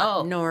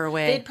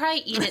 Norway. They'd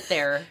probably eat it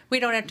there.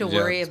 We don't have to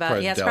worry about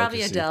it. Yeah, it's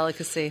probably a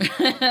delicacy.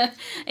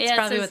 It's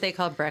probably what they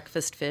call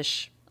breakfast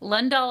fish.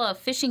 Lundahl, a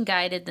fishing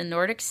guide at the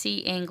Nordic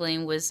Sea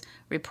Angling, was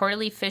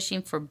reportedly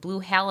fishing for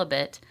blue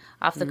halibut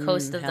off the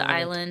coast of the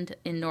island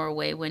in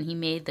Norway when he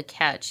made the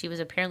catch. He was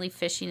apparently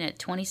fishing at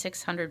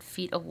 2,600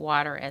 feet of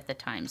water at the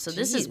time. So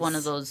this is one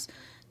of those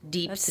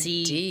deep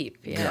sea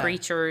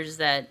creatures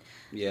that...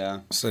 Yeah.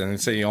 So they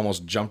say he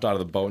almost jumped out of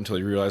the boat until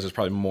he realized there's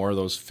probably more of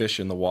those fish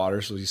in the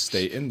water, so he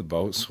stayed in the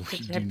boat. So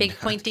he had big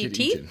pointy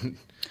teeth.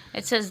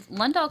 It says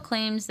Lundahl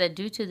claims that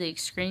due to the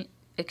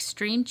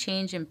extreme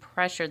change in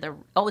pressure,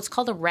 it's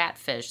called a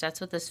ratfish.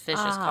 That's what this fish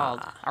is called,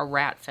 a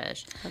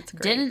ratfish. That's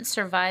great. Didn't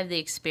survive the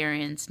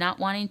experience. Not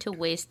wanting to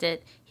waste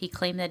it, he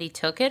claimed that he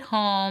took it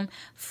home,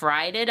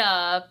 fried it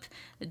up.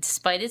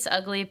 Despite its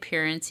ugly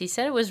appearance, he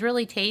said it was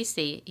really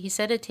tasty. He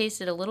said it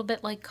tasted a little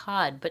bit like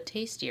cod, but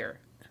tastier.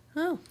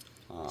 Oh.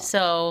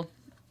 So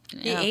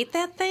He ate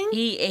that thing?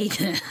 he ate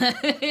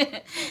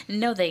it.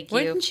 No, thank you.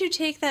 Wouldn't you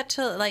take that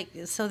to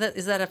is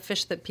that a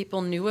fish that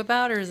people knew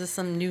about, or is this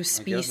some new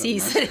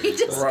species that he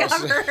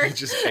discovered? He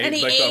just ate and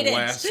he like ate the it.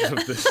 last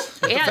of this.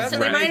 Yeah, so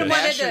They they might have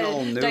National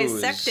wanted to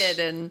news. dissect it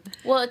and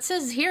Well, it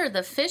says here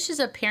the fish is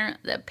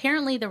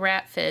apparently the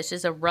ratfish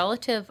is a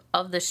relative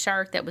of the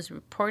shark that was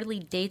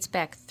reportedly dates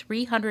back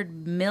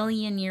 300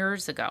 million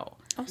years ago.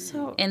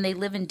 also And they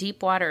live in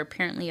deep water,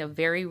 apparently a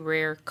very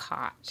rare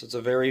caught. So it's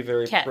a very,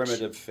 very Catch.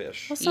 primitive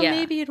fish. so Yeah.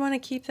 maybe you'd want to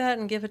keep that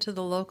and give it to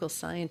the local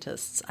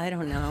scientists. I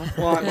don't know.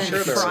 Well, I'm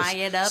sure they're Fry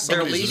it up they're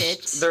and eat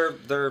least,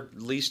 it. They're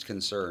least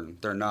concerned.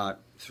 They're not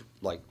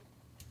like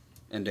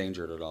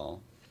endangered at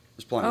all.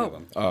 There's plenty of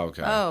them. Oh,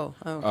 okay. Oh,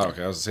 Oh,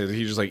 okay. I was gonna say that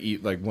he just like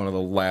eat like one of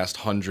the last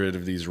 100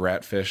 of these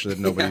ratfish that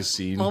nobody's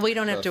seen. Well, we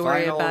don't have The to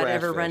worry final about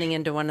ever ratfish. running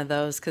into one of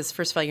those because,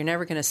 first of all, you're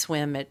never going to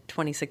swim at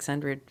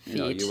 2,600 feet.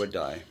 No, you would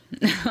die.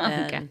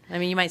 And, I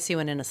mean, you might see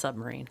one in a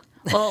submarine.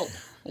 Well,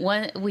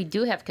 we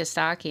do have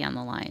Kostaki on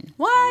the line.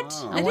 What?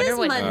 I It wonder is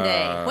what-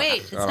 Monday.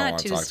 Wait, it's don't not wanna talk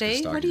to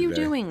Tuesday. Kostaki What are you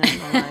today. doing on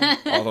the line?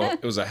 Although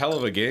it was a hell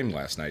of a game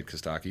last night,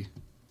 Kostaki.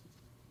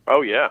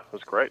 Oh, yeah. It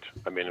was great.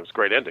 I mean, it was a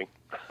great ending.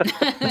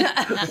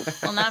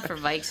 Well, not for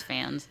Vikes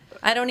fans.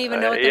 I don't even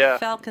know what yeah. the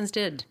Falcons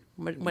did.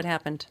 What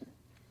happened?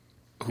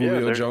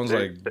 Julio they're- Jones,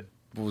 they're- like,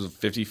 what was it,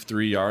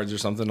 53 yards or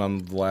something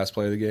on the last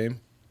play of the game?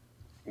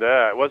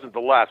 Nah, it wasn't the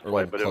last Or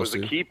play, but it was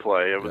close a to. key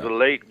play. It was Yeah. a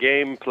late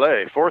game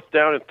play. 4th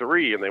down and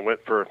 3, and they went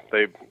for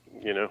they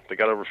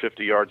got over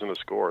 50 yards in the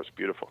score. It's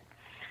beautiful.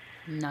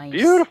 Nice.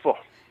 Beautiful.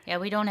 Yeah,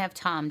 we don't have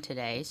Tom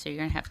today, so you're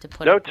going to have to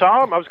put No, up with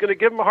Tom, I was going to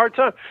give him a hard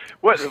time.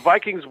 What, the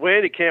Vikings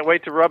win, he can't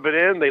wait to rub it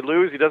in, they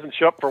lose, he doesn't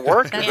show up for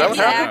work? Is That's that what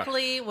happened?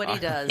 exactly what he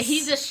does.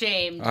 He's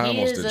ashamed. I He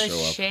almost is did show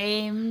up.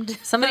 ashamed.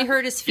 Somebody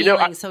hurt his You know,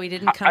 feelings, so he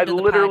didn't come I to the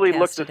literally podcast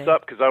looked today. this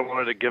up because I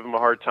wanted to give him a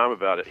hard time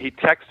about it. He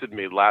texted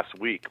me last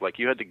week, like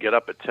you had to get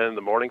up at 10 in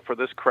the morning for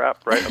this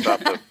crap, right, about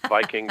the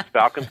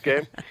Vikings-Falcons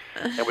game,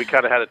 and we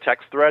kind of had a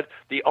text thread.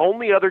 The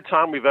only other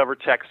time we've ever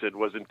texted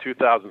was in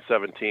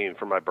 2017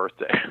 for my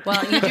birthday.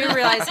 Well, you do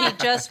realize he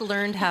just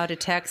learned how to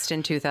text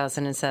in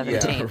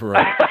 2017.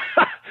 Right.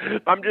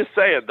 I'm just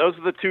saying, those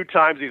are the 2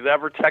 times he's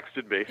ever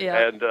texted me,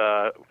 Yeah. and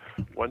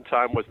one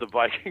time was the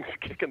Vikings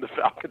kicking the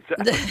Falcons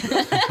out.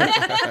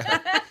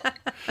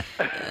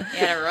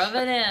 Yeah, rub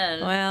it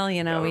in. Well,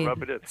 you know,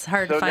 Rub it in. it's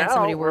hard so to find now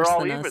somebody worse we're all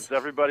than evens. us.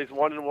 Everybody's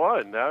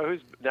 1-1.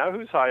 Now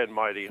who's high and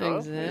mighty, huh?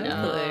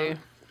 Exactly.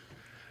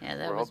 Yeah,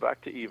 that We're all was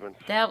back to even.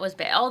 That was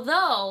bad.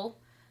 Although,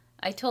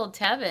 I told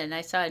Tevin,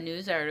 I saw a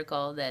news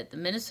article that the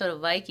Minnesota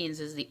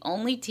Vikings is the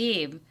only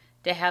team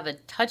to have a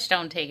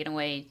touchdown taken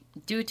away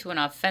due to an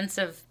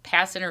offensive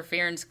pass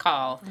interference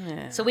call.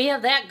 Yeah. So we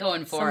have that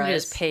going for Somebody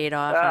us. was paid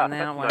off Ah, on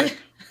that one.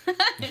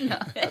 that's No,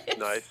 That's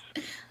nice.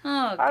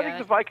 Oh, I think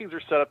the God. Vikings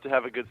are set up to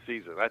have a good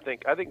season. I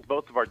think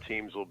both of our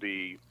teams will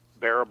be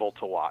bearable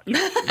to watch. You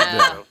Uh,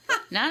 know?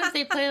 not if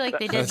they play like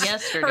they did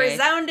yesterday.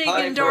 Resounding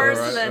High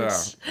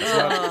endorsement.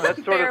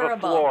 That's sort of a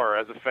floor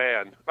as a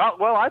fan.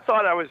 Well, I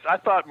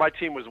thought my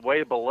team was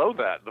way below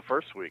that the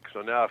first week,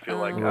 so now I feel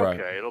like Right.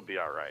 okay, it'll be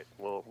all right.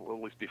 We'll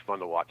at least be fun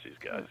to watch these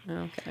guys.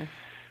 Okay.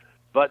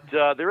 But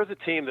there is a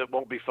team that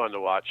won't be fun to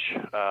watch.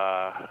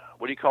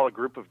 What do you call a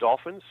group of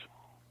dolphins?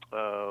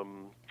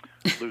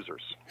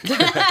 Losers.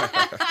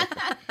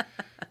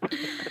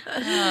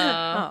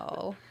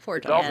 Oh, poor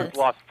Dolphins Dolphins.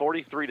 lost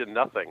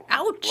 43-0.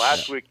 Ouch.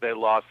 Last week they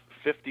lost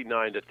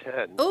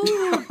 59-10.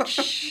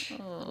 Ouch.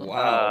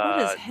 Wow.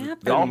 What is happening?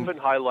 Dolphin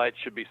highlights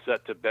should be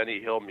set to Benny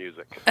Hill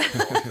music.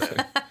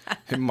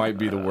 It might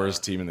be the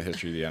worst team in the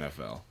history of the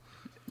NFL.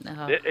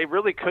 No. It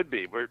really could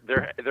be.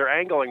 They're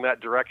angling that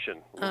direction.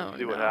 We'll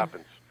see what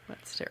happens.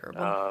 That's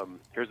terrible.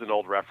 Here's an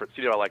old reference.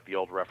 You know I like the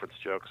old reference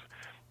jokes.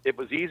 It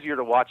was easier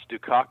to watch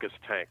Dukakis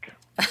tank.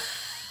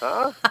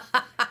 Huh?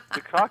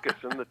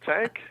 Dukakis in the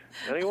tank?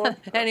 Anyone?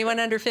 Anyone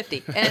under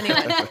 50.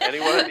 Anyone.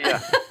 Anyone?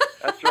 Yeah,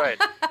 that's right.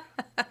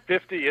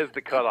 50 is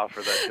the cutoff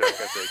for that joke,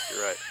 I think.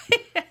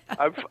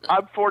 You're right.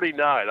 I'm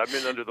 49. I'm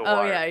in under the Oh,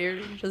 wire. yeah,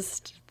 you're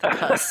just the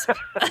cusp.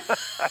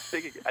 I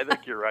think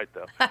you're right,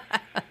 though.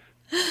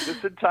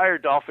 This entire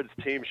Dolphins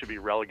team should be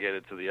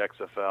relegated to the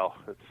XFL.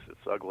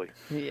 It's ugly.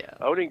 Yeah.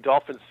 Owning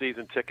Dolphins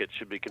season tickets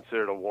should be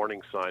considered a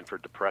warning sign for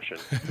depression.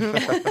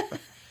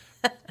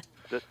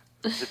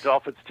 The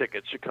Dolphins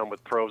tickets should come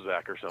with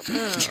Prozac or something.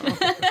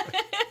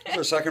 There's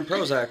a second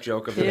Prozac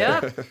joke of the day.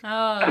 Yep.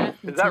 Oh,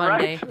 It's that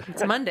Monday. right?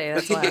 It's Monday,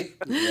 that's why.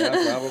 Yeah,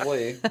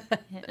 probably.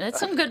 that's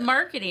some good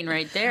marketing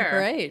right there.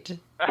 Right.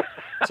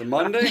 It's a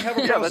Monday. Have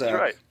a Yeah, Prozac. that's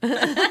right.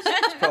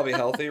 It's probably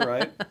healthy,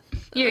 right?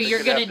 You're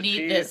could going have to the need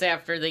team. this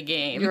after the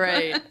game.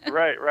 Right.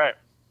 Right.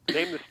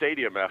 Name the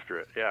stadium after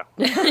it. Yeah.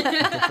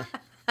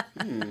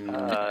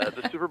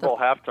 The Super Bowl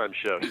halftime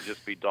show should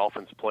just be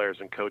Dolphins players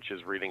and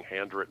coaches reading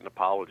handwritten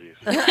apologies.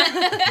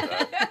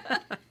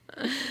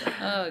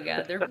 Oh,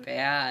 God, they're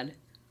bad.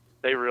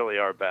 They really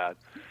are bad.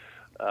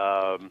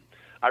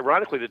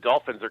 Ironically, the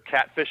Dolphins are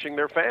catfishing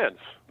their fans.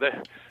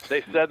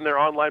 They said in their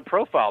online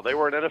profile they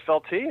were an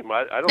NFL team.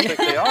 I don't think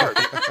they are.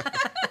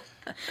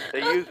 They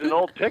used an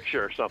old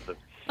picture or something.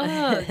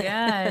 Oh,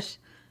 gosh.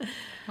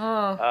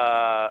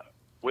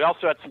 We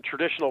also had some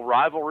traditional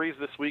rivalries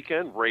this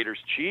weekend: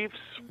 Raiders-Chiefs,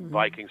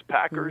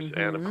 Vikings-Packers,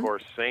 and, of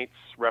course,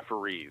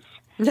 Saints-referees.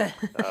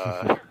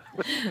 The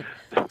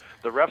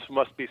refs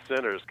must be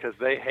sinners because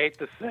they hate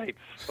the Saints.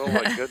 Oh,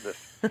 my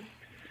goodness.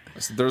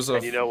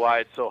 And you know why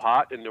it's so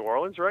hot in New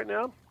Orleans right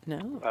now?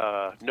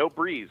 No. No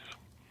Breeze.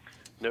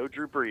 No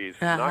Drew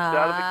Brees. Knocked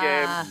out of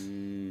the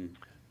game.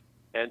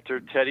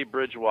 Entered Teddy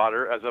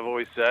Bridgewater. As I've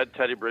always said,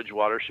 Teddy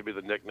Bridgewater should be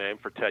the nickname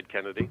for Ted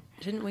Kennedy.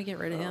 Didn't we get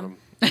rid of him?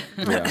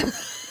 Yeah.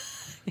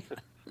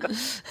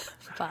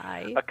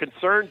 Bye. A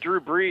concerned Drew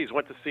Brees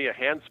went to see a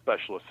hand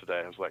specialist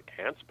today. I was like,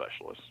 hand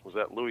specialist? Was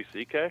that Louis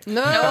C.K.?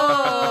 No,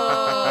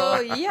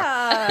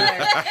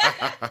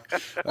 yeah.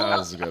 That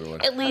was a good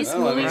one. At least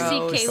Louis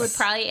C.K. would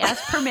probably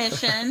ask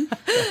permission.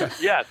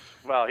 Yes.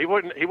 Well, he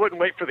wouldn't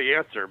wait for the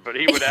answer, but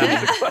he would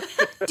ask the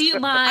question. Do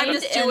you mind? I'm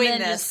just doing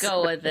and then this. just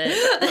go with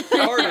it.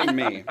 Pardon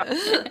me.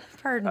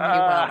 Pardon me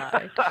while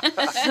I.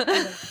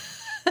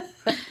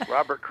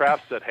 Robert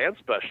Kraft said, hand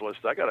specialist,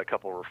 I got a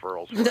couple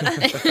referrals for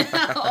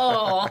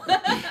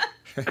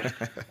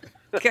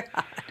you.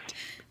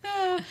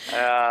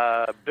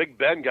 God. Big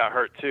Ben got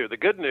hurt, too. The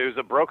good news,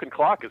 a broken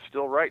clock is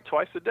still right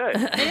twice a day.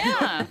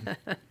 Yeah.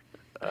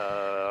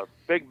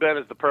 Big Ben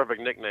is the perfect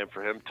nickname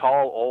for him.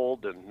 Tall,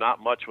 old, and not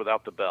much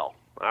without the bell.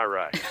 All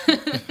right.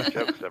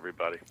 Jokes,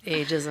 everybody.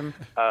 Ageism.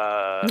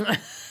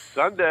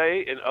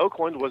 Sunday in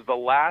Oakland was the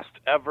last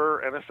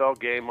ever NFL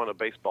game on a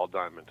baseball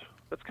diamond.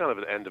 That's kind of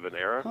an end of an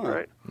era,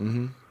 right?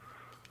 Mm-hmm.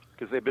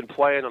 Because they've been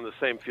playing on the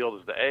same field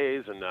as the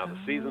A's, and now the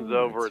season's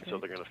over, and so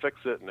they're going to fix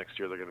it. Next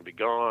year they're going to be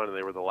gone, and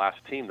they were the last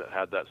team that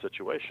had that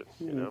situation.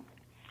 You know,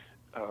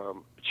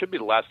 it should be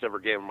the last ever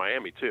game in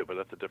Miami too, but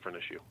that's a different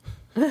issue.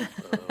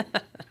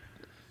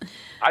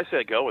 I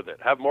say go with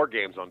it. Have more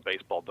games on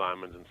baseball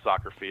diamonds and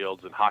soccer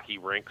fields and hockey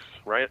rinks,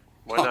 right?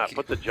 Why not?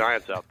 Put the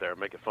Giants out there,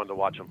 make it fun to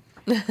watch them.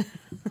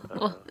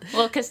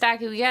 Well,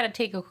 Kostaki, we got to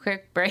take a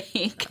quick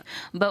break,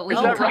 but we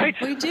Is that right?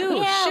 We do.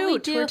 Yeah, Shoot, we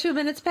do. we're 2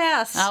 minutes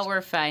past. Oh,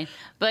 we're fine.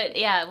 But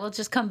yeah, we'll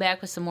just come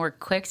back with some more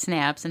quick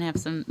snaps and have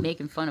some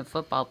making fun of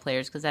football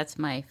players because that's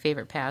my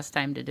favorite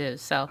pastime to do.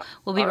 So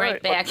we'll be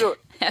right back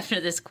after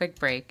this quick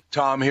break.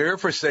 Tom here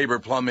for Sabre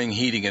Plumbing,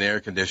 Heating, and Air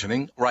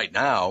Conditioning. Right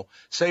now,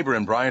 Sabre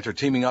and Bryant are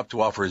teaming up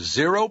to offer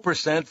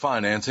 0%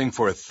 financing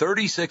for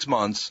 36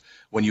 months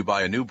when you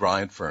buy a new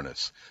Bryant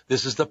furnace.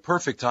 This is the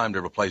perfect time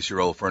to replace your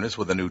old furnace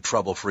with a new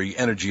trouble-free,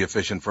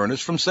 energy-efficient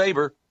furnace from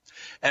Sabre.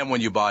 And when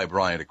you buy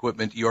Bryant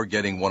equipment, you're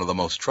getting one of the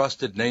most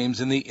trusted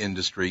names in the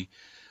industry.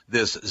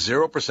 This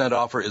 0%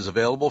 offer is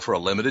available for a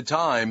limited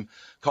time.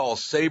 Call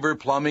Sabre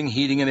Plumbing,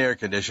 Heating, and Air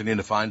Conditioning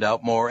to find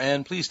out more,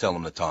 and please tell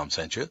them that Tom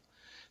sent you.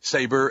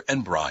 Sabre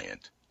and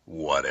Bryant,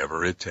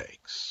 whatever it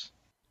takes.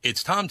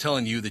 It's Tom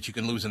telling you that you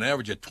can lose an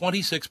average of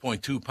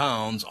 26.2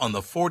 pounds on the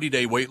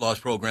 40-day weight loss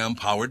program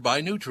powered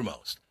by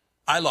Nutrimost.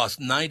 I lost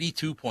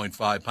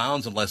 92.5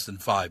 pounds in less than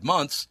 5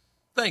 months,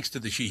 thanks to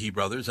the Sheehy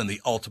brothers and the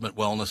Ultimate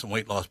Wellness and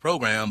Weight Loss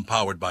program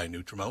powered by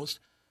Nutrimost.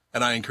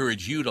 And I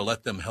encourage you to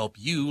let them help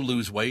you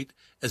lose weight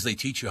as they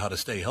teach you how to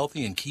stay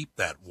healthy and keep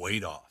that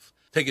weight off.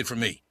 Take it from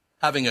me.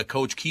 Having a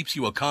coach keeps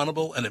you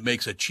accountable, and it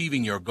makes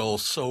achieving your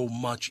goals so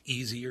much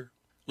easier.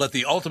 Let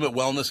the Ultimate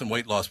Wellness and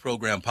Weight Loss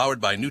program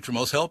powered by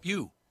Nutrimost help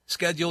you.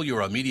 Schedule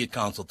your immediate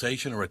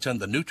consultation or attend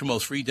the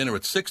Nutrimost free dinner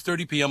at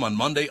 6:30 p.m. on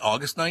Monday,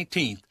 August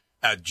 19th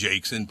at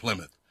Jake's in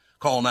Plymouth.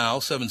 Call now,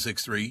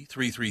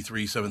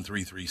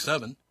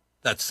 763-333-7337.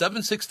 That's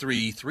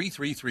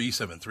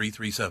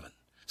 763-333-7337.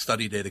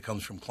 Study data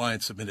comes from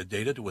client-submitted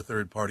data to a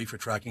third party for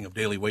tracking of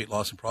daily weight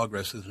loss and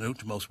progress through the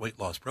Nutrimost weight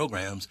loss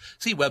programs.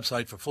 See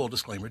website for full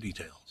disclaimer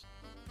details.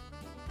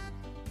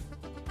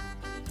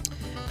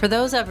 For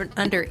those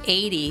under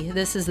 80,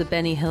 this is the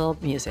Benny Hill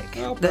music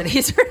that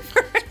he's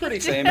referring to. Pretty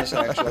famous,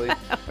 actually.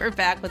 We're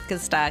back with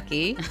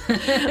Kostaki.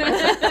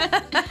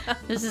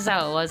 This is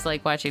how it was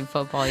like watching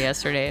football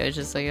yesterday. It was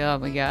just like, oh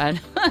my God.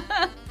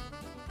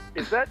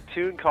 Is that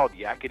tune called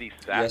Yakety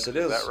Sax? Yes, it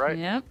is. Is that right?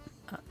 Yep.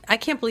 I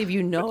can't believe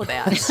you know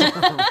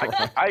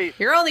that.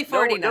 You're only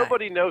 49.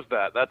 Nobody knows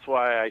that. That's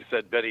why I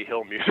said Benny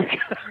Hill music.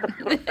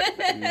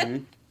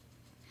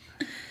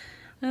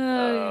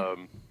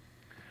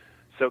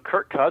 So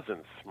Kirk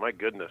Cousins, my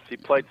goodness, he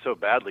played so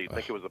badly you'd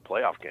think it was a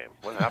playoff game.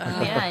 What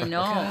happened? Yeah, I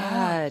know.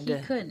 God. He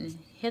couldn't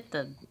hit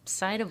the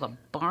side of a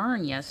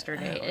barn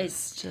yesterday.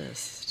 It's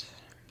just...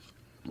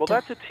 Well,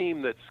 that's a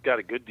team that's got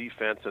a good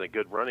defense and a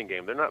good running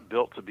game. They're not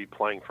built to be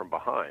playing from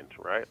behind,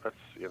 right? That's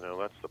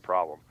the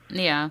problem.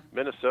 Yeah.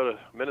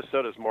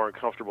 Minnesota's more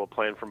uncomfortable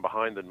playing from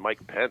behind than Mike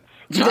Pence.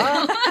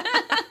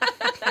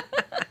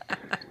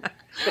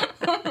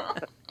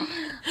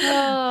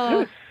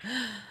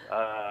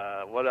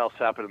 What else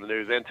happened in the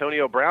news?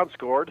 Antonio Brown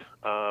scored.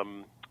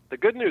 The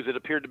good news, it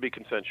appeared to be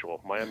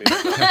consensual. Miami.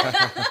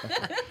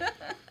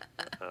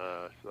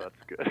 So that's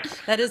good.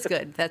 That is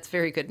good. That's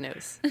very good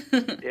news.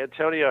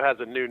 Antonio has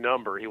a new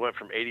number. He went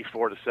from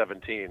 84 to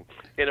 17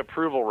 in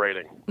approval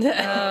rating,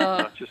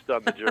 not just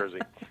on the jersey.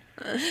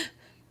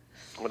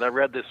 When I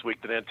read this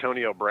week that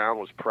Antonio Brown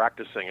was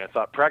practicing, I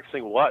thought,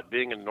 practicing what?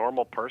 Being a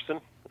normal person?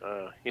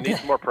 He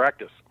needs more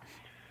practice.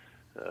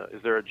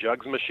 Is there a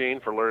jugs machine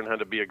for learning how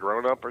to be a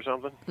grown-up or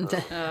something?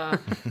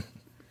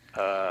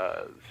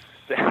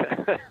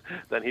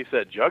 Then he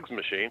said jugs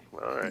machine.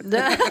 All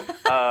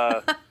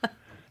right.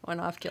 Went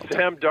off kilter.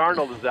 Sam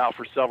Darnold is out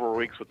for several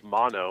weeks with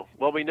mono.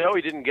 Well, we know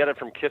he didn't get it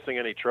from kissing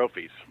any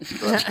trophies.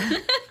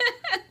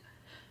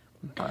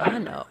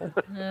 Mono.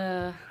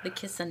 The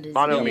kissing disease.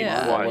 Mono means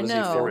Yeah, one. I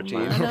know. 14?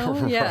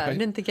 Mono? Yeah, I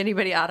didn't think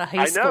anybody out of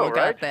high school got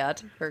right?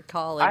 that, or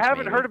college. I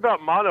haven't maybe. heard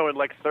about mono in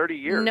like 30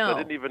 years. No. I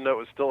didn't even know it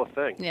was still a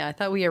thing. Yeah, I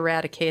thought we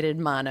eradicated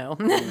mono.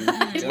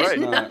 Right.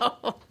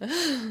 Not.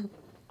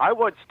 I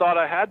once thought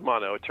I had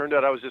mono. It turned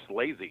out I was just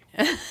lazy.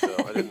 So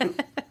I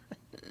didn't.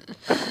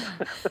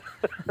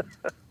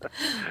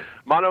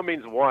 Mono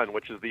means one,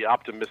 which is the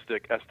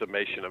optimistic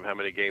estimation of how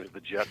many games the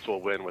Jets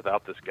will win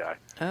without this guy.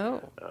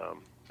 Oh.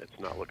 It's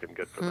not looking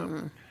good for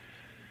them.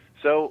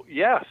 So,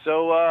 yeah.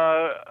 So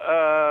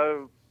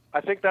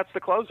I think that's the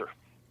closer.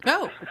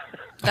 Oh,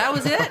 that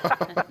was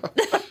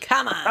it?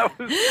 Come on.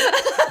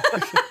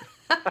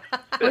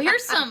 Well,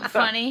 here's something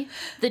funny.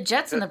 The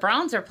Jets and the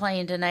Browns are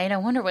playing tonight. I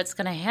wonder what's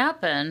going to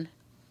happen.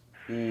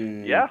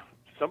 Yeah.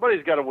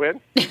 Somebody's got to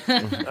win.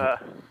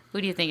 Who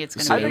do you think it's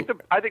going to be?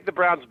 I think the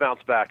Browns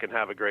bounce back and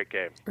have a great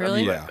game.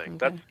 Really? That's what I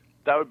think.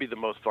 That would be the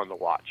most fun to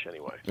watch,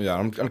 anyway. Yeah,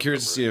 I'm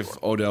curious to see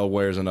if Odell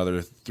wears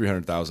another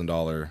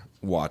 $300,000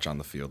 watch on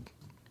the field.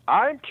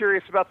 I'm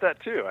curious about that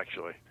too,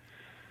 actually.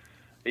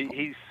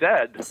 He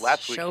said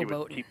last week he would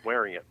Showboating. keep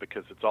wearing it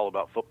because it's all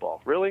about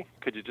football. Really?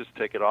 Could you just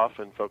take it off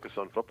and focus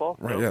on football?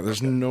 Right? No? Yeah.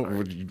 There's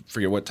you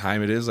forget what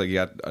time it is. Like you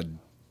got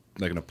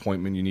an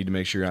appointment you need to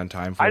make sure you're on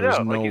time for. I know. There's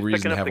Like no he's reason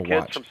picking to up have the a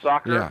kids watch from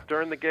soccer Yeah.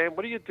 during the game.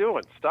 What are you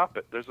doing? Stop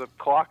it. There's a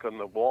clock on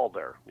the wall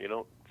there. You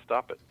don't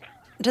stop it.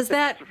 Does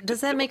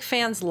that make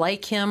fans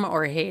like him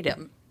or hate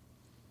him?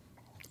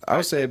 I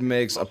would say it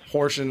makes a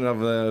portion of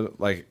the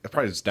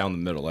probably just down the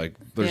middle. Like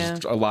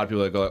there's a lot of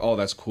people that go like, "Oh,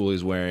 that's cool.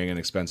 He's wearing an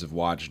expensive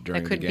watch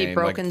during It the could game." be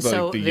broken like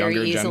so the very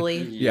younger easily.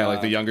 Yeah, like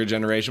the younger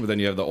generation. But then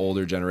you have the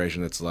older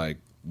generation that's like,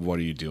 "What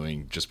are you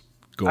doing? Just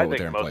go I out there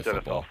think and play most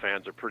football." NFL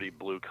fans are pretty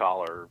blue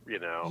collar. You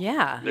know.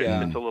 Yeah.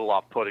 It's a little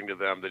off-putting to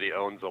them that he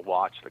owns a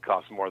watch that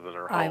costs more than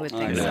their home. I would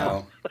think I so.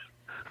 know.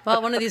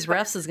 Well, one of these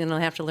refs is going to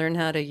have to learn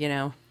how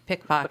to,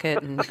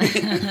 pickpocket and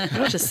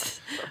just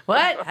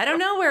what? I don't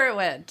know where it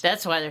went.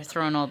 That's why they're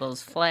throwing all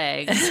those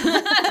flags.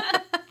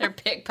 They're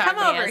pickpocketing. Come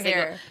over as they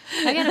here.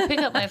 go, I got to pick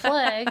up my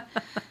flag.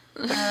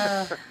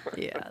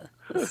 Yeah,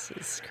 this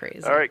is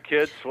crazy. All right,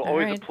 kids. Well,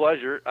 always right. a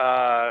pleasure.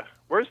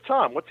 Where's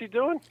Tom? What's he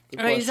doing?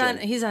 Oh,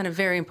 he's on a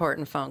very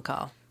important phone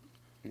call.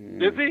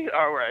 Is he?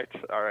 All right.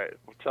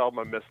 We'll tell him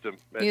I missed him.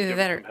 And You give him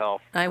better- some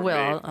help I from will.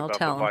 me I'll about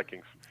tell the him.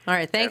 Vikings. All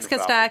right, thanks, And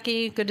the Falcons.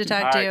 Kostaki. Good to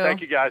talk All to right, you.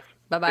 thank you, guys.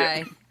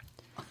 Bye-bye.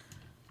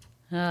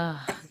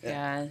 Oh,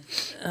 God.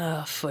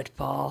 Oh,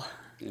 football.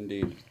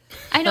 Indeed.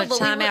 I know, But but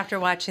Tom, we were, after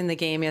watching the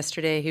game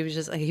yesterday, he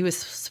was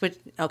switch.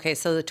 Okay,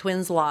 so the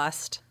Twins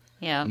lost,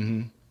 yeah.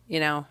 and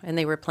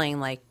they were playing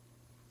like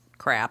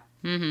crap.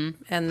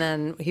 Mm-hmm. And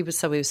then he was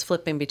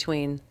flipping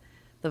between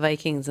the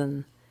Vikings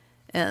and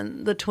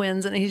the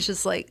Twins, and he's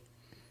just like,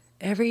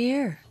 every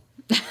year,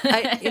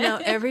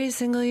 every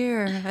single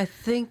year, I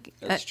think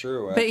That's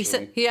true, But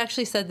actually. he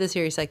actually said this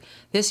year, he's like,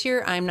 this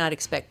year I'm not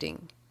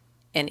expecting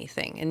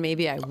anything, and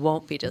maybe I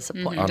won't be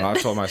disappointed. Oh, no,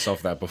 I've told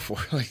myself that before.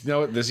 Like,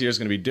 this year's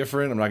going to be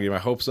different. I'm not getting my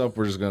hopes up.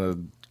 We're just going to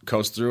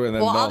coast through. And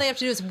then Well, all they have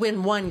to do is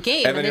win one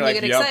game, and then you're you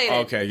like, get yep, excited.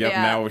 okay, yep,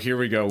 Yeah. now here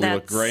we go. We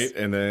look That's- great.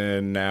 And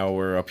then now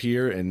we're up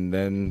here. And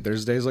then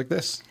there's days like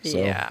this. So.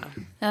 Yeah.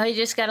 You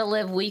just got to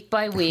live week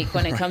by week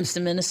when it comes to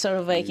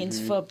Minnesota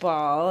Vikings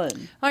football.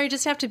 And Or you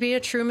just have to be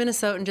a true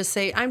Minnesotan and just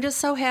say, I'm just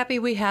so happy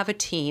we have a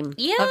team of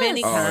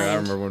any Yes. Oh, kind. I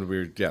remember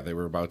when they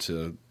were about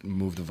to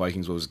move the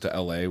Vikings. What was it, to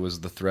L.A.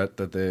 was the threat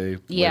that they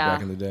way Yeah.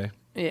 back in the day.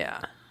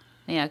 Yeah,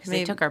 yeah, because they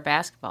Maybe- took our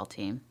basketball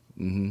team.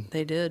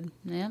 they did.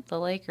 Yep, the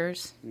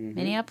Lakers.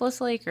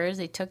 Minneapolis Lakers.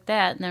 They took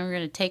that, and then we're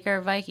going to take our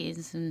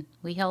Vikings, and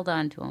we held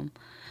on to them.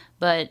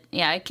 But,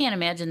 yeah, I can't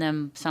imagine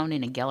them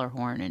sounding a Geller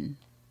horn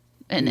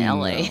in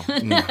L.A.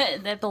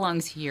 That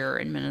belongs here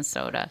in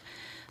Minnesota.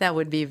 That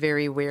would be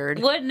very weird.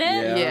 Wouldn't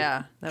it?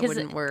 Yeah, that 'Cause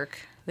wouldn't work.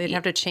 They'd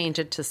have to change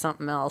it to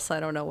something else. I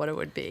don't know what it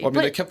would be. Well, I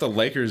mean, they kept the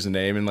Lakers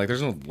name, and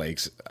there's no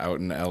lakes out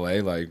in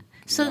L.A.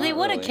 So they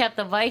would have really. kept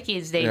the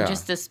Vikings name Yeah.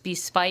 just to be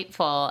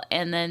spiteful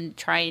and then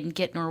try and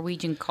get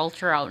Norwegian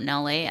culture out in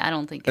L.A. I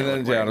don't think that And then,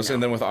 would work, and no.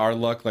 then with our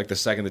luck, the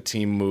second the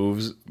team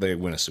moves, they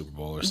win a Super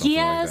Bowl or something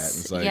like that.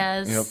 It's like,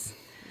 yes. Yep.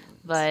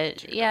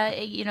 But yeah,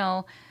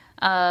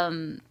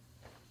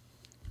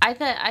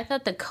 I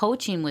thought the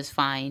coaching was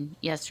fine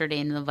yesterday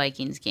in the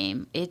Vikings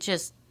game. It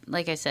just,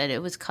 like I said,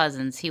 it was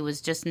Cousins. He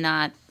was just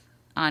not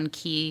on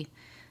key.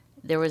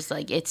 There was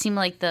it seemed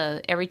like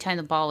every time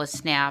the ball was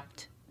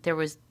snapped,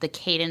 the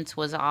cadence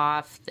was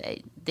off.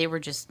 They were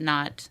just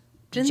not.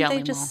 Didn't they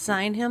gelling just well.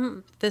 sign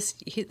him they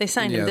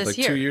signed him this like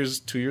year. 2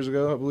 years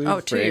ago, I believe. Oh,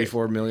 for 2 years.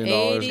 $84 million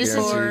 $84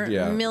 guaranteed.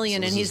 Yeah.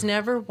 million, So and this he's is-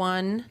 never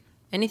won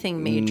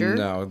anything major.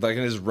 No, in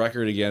his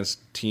record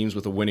against teams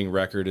with a winning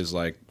record is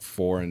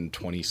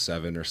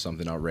 4-27 or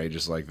something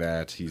outrageous like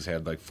that. He's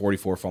had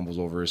 44 fumbles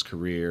over his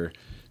career.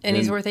 And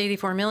he's worth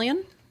 $84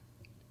 million?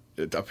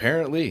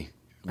 Apparently.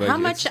 Like, how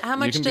much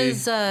you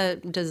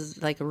can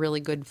does like a really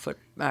good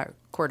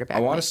quarterback?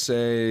 I want make? to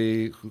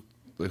say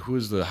who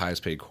is the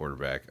highest paid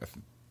quarterback? I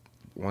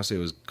want to say it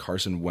was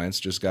Carson Wentz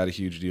just got a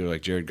huge deal.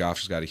 Like Jared Goff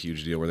just got a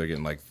huge deal where they're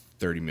getting like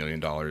 $30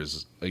 million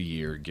a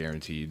year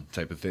guaranteed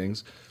type of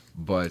things.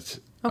 But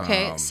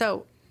okay,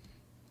 so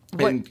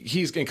and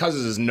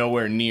Cousins is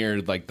nowhere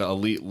near like the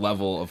elite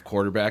level of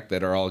quarterback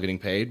that are all getting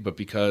paid. But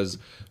because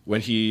when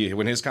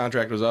his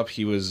contract was up,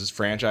 he was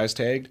franchise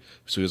tagged,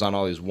 so he was on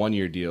all these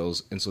 1-year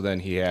deals, and so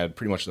then he had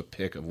pretty much the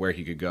pick of where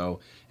he could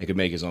go and could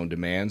make his own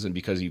demands. And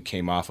because he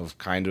came off of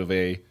kind of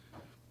an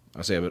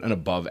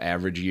above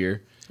average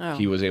year,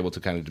 he was able to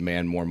kind of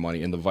demand more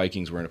money. And the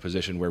Vikings were in a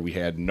position where we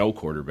had no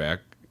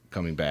quarterback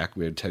coming back.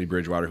 We had Teddy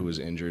Bridgewater, who was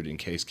injured, and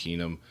Case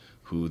Keenum,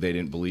 who they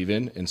didn't believe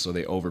in, and so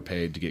they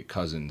overpaid to get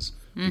Cousins.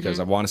 Because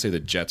I want to say the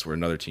Jets were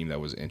another team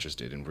that was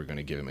interested, and we're going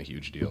to give him a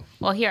huge deal.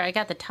 Well, here, I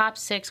got the top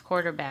 6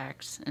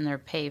 quarterbacks and their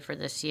pay for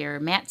this year.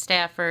 Matt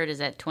Stafford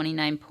is at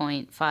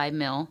 $29.5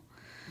 million.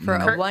 For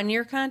a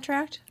 1-year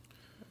contract?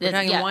 We're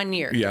talking 1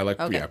 year. Yeah,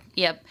 okay. yeah.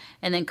 Yep.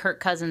 And then Kirk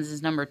Cousins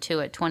is number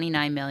 2 at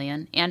 $29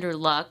 million. Andrew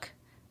Luck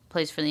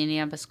plays for the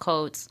Indianapolis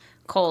Colts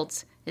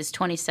is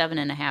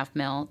 $27.5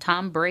 million.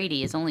 Tom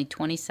Brady is only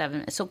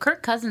 $27. So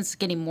Kirk Cousins is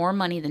getting more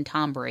money than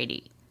Tom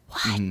Brady.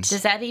 What?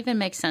 Does that even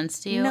make sense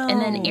to you? No. And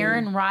then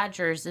Aaron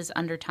Rodgers is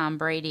under Tom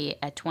Brady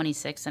at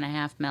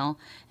 $26.5 million,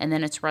 and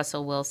then it's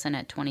Russell Wilson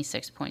at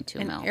 $26.2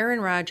 million.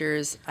 Aaron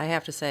Rodgers, I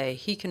have to say,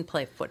 he can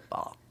play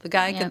football. The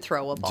guy can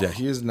throw a ball. Yeah,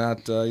 he is not.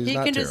 He's not he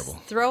can terrible.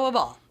 just throw a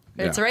ball.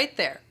 It's right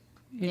there.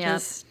 Yeah,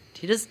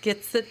 he just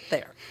gets it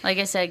there. Like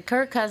I said,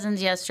 Kirk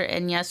Cousins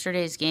in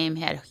yesterday's game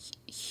had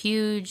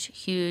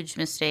huge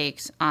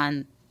mistakes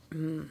on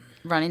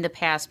running the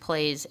pass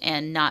plays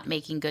and not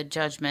making good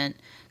judgment.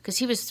 Because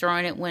he was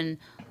throwing it when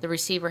the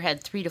receiver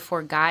had 3 to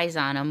 4 guys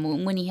on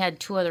him, when he had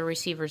 2 other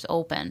receivers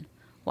open.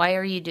 Why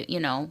are you,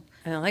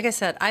 Like I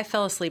said, I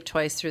fell asleep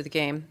twice through the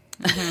game.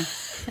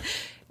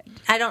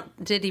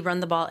 Did he run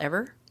the ball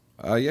ever?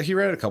 Yeah, he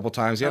ran it a couple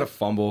times. He had a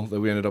fumble that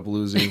we ended up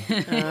losing.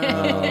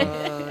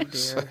 Oh, dear.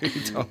 So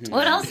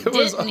what else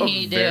didn't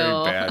he do? It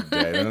was a very bad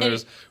day. Then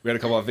we had a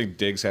couple, I think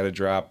Diggs had a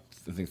drop.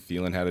 I think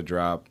Thielen had a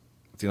drop.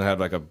 Thielen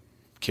had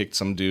kicked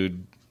some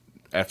dude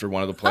after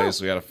one of the plays,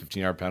 so we had a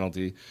 15-yard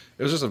penalty.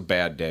 It was just a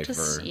bad day for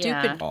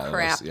stupid all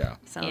crap. of us. Yeah.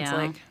 Sounds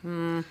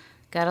like.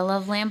 Gotta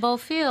love Lambeau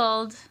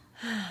Field.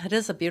 It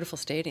is a beautiful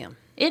stadium.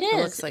 It is. It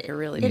looks like a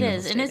really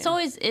beautiful stadium.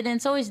 And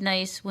it's always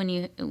nice when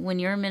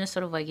you're a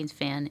Minnesota Vikings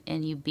fan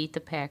and you beat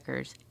the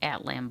Packers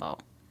at Lambeau.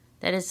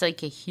 That is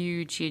like a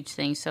huge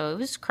thing. So it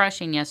was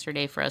crushing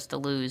yesterday for us to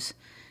lose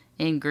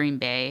in Green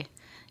Bay.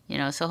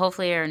 So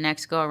hopefully our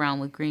next go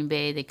around with Green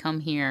Bay, they come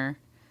here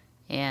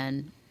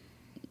and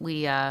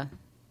we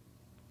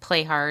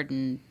play hard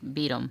and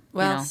beat them.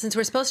 Well, since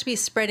we're supposed to be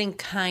spreading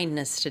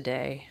kindness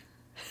today,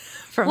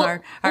 from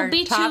our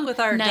talk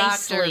with our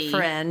doctor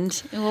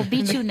friend, we'll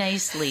beat you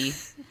nicely.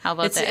 How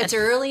about that? It's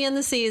early in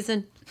the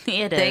season.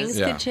 It Things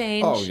is. could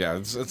change. Oh yeah,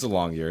 it's a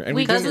long year, and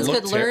Cousins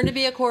could learn to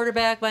be a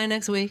quarterback by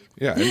next week.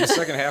 Yeah, in the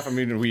second half,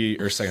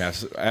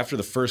 after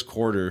the first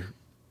quarter,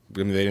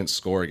 they didn't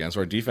score again,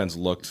 so our defense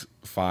looked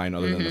fine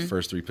other than the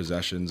first 3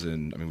 possessions,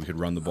 and we could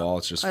run the ball.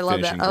 It's just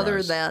finishing drives.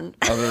 Other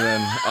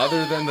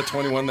than the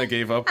 21 they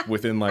gave up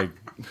within the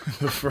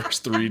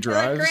first 3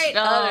 drives. Great.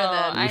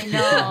 I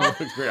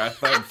know. Great. I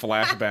thought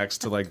flashbacks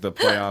to the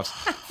playoffs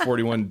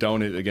 41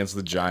 donut against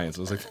the Giants.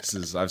 I was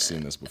like, I've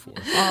seen this before.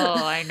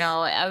 Oh, I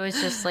know. I was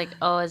just like,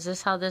 is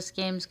this how this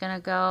game's gonna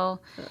go?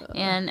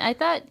 And I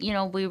thought,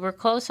 we were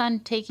close on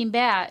taking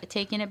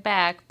it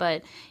back,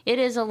 but it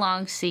is a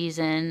long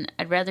season.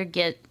 I'd rather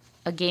get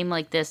a game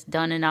like this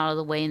done and out of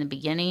the way in the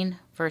beginning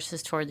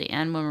versus toward the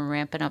end when we're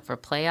ramping up for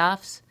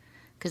playoffs,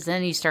 because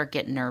then you start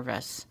getting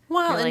nervous.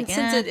 Well, and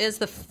since it is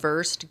the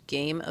first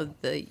game of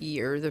the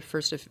year, the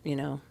first of,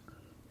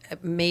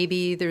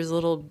 maybe there's a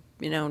little,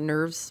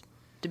 nerves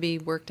to be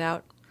worked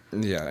out.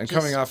 Yeah, and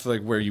coming off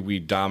where we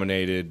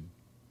dominated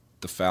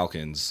the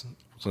Falcons,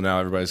 so now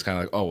everybody's kind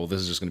of like, oh, well,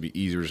 this is just going to be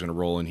easier. We're just going to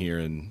roll in here,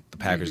 and the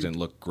Packers didn't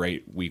look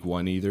great week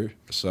 1 either,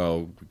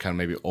 so we kind of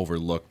maybe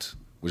overlooked.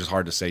 Which is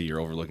hard to say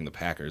you're overlooking the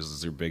Packers. This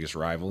is their biggest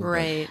rival.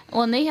 Right.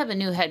 Well, and they have a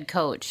new head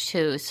coach,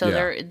 too. So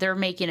they're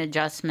making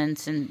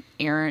adjustments, and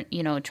Aaron,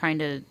 trying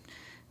to,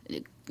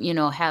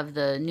 have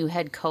the new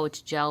head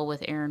coach gel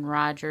with Aaron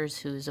Rodgers,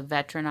 who's a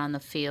veteran on the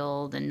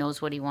field and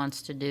knows what he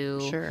wants to do.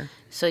 Sure.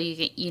 So,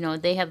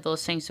 they have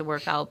those things to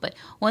work out. But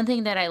one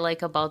thing that I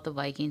like about the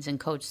Vikings and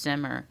Coach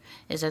Zimmer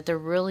is that they're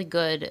really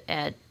good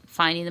at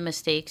finding the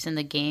mistakes in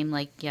the game,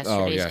 like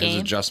yesterday's game.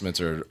 His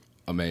adjustments are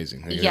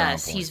amazing.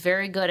 Yes, he's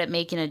very good at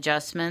making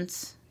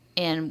adjustments,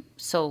 and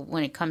so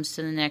when it comes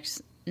to the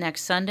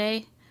next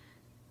Sunday,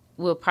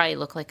 we'll probably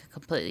look like a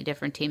completely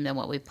different team than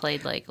what we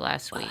played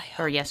last week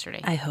or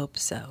yesterday. I hope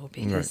so,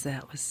 because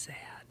that was sad.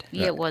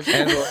 It was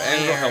And it'll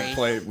very- help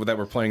play that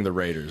we're playing the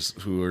Raiders,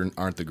 who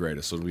aren't the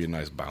greatest. So it'll be a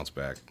nice bounce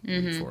back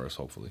for us,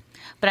 hopefully.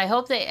 But I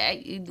hope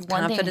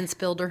one Confidence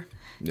builder.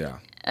 Yeah.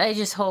 I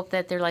just hope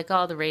that they're like,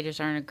 oh, the Raiders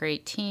aren't a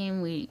great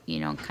team. We,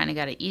 kind of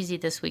got it easy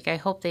this week. I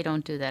hope they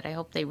don't do that. I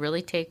hope they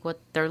really take what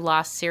their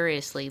loss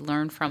seriously,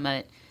 learn from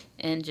it,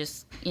 and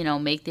just,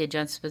 make the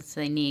adjustments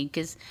they need.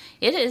 Because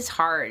it is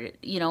hard,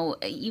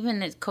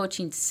 even as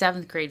coaching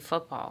 7th grade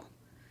football.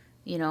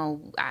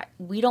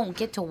 We don't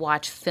get to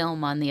watch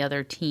film on the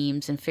other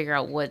teams and figure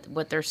out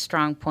what their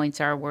strong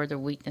points are, where their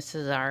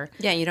weaknesses are.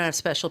 Yeah, you don't have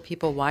special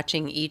people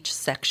watching each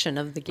section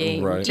of the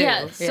game. Right. Too.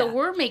 Yeah, so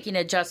we're making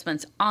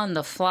adjustments on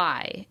the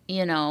fly,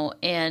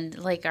 and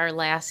like our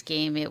last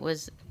game, it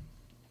was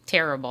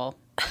terrible.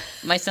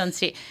 My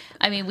son's,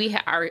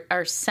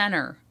 our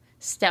center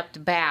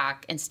stepped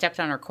back and stepped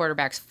on our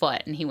quarterback's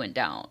foot, and he went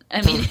down.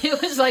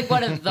 It was like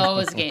one of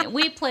those games.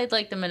 We played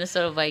like the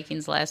Minnesota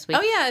Vikings last week.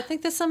 Oh yeah, I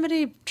think that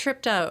somebody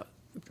tripped out.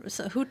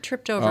 So who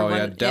tripped over? Oh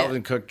yeah,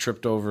 Dalvin Cook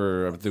tripped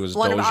over. I think it was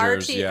one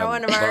Dozier's.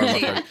 one of our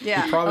team.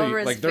 Yeah,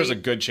 probably there was a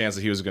good chance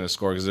that he was going to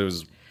score because it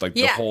was like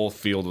the whole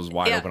field was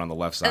wide open on the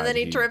left side. And then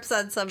he trips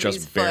on somebody's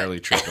just foot.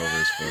 barely tripped over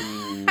his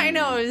foot. I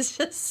know,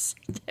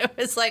 it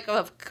was like,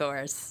 of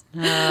course.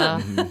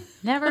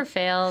 Never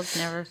fails.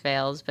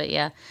 But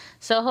yeah,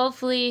 so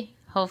hopefully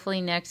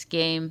next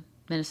game,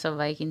 Minnesota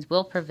Vikings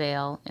will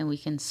prevail and we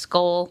can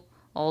skol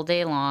all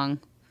day long.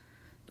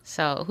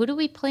 So who do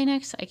we play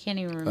next? I can't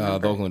even remember.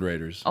 The Oakland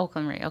Raiders.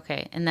 Oakland Raiders,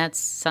 okay. And that's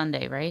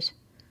Sunday, right?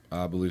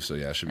 I believe so,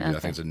 yeah. It should be. I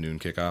think it's a noon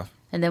kickoff.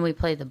 And then we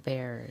play the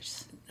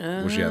Bears.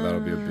 Which,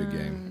 that'll be a big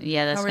game.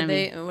 Yeah, that's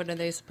What are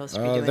they supposed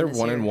to be doing They're this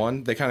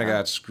 1-1. They kind of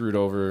got screwed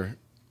over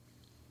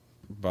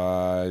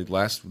by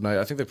last night.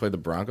 I think they played the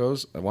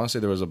Broncos. I want to say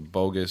there was a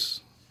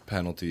bogus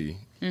penalty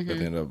that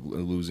they ended up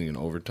losing in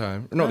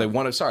overtime. No, they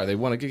won it. Sorry, they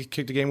won.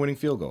 Kicked a game-winning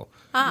field goal.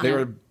 They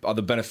were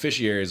the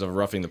beneficiaries of a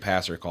roughing the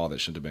passer call that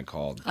shouldn't have been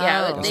called.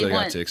 Yeah, so they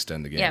got to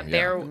extend the game.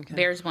 Yeah,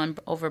 Bears won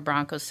over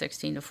Broncos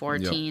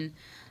 16-14.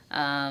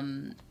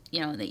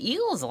 Yep. The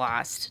Eagles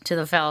lost to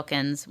the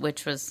Falcons,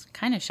 which was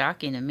kind of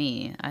shocking to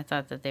me. I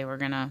thought that they were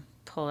going to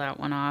pull that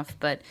one off.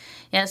 But,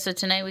 yeah, so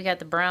tonight we got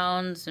the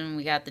Browns and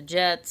we got the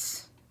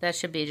Jets. That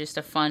should be just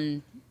a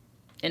fun,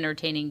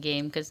 entertaining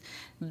game because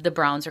the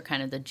Browns are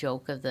kind of the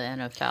joke of the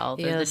NFL.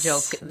 They're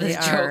the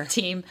joke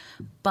team.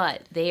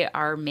 But they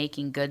are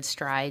making good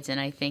strides, and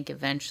I think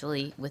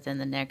eventually within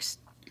the next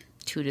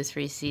 2 to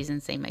 3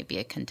 seasons, they might be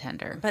a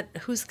contender. But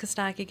who's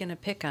Kostaki going to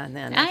pick on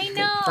then? I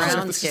know.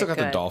 Browns still got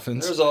the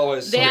Dolphins. There's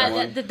always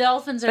the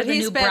Dolphins are the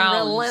new Browns. But he's been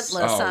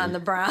relentless on the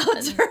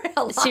Browns for a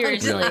long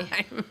Seriously.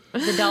 time.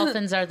 The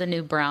Dolphins are the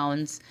new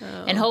Browns.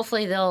 And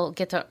hopefully they'll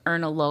get to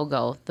earn a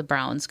logo, the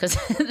Browns, because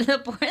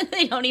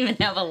they don't even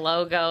have a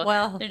logo.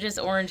 Well, they're just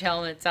orange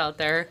helmets out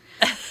there.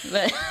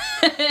 But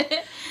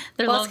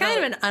it's kind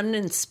of an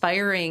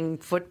uninspiring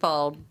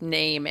football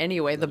name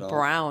anyway, the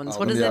Browns.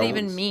 What does that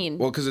even mean?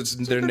 Well, because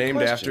they're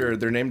named after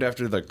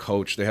the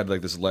coach. They had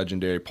like this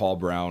legendary Paul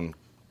Brown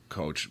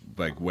coach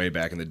like way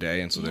back in the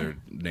day, and so they're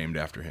named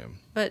after him.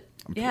 But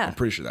I'm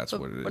pretty sure that's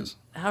what it is.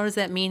 How is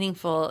that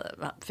meaningful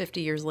about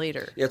 50 years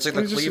later? Yeah, it's like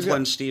the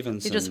Cleveland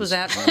Stevenson. He was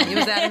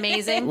that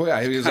amazing? Well,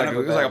 yeah, he was like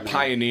a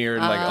pioneer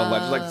and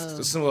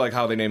like similar like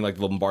how they named like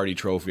the Lombardi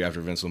Trophy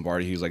after Vince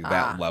Lombardi. He was like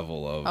that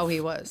level of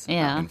he was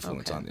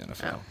influence on the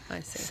NFL. I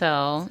see.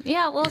 So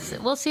yeah,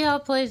 we'll see how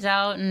it plays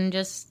out, and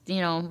just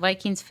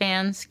Vikings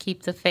fans,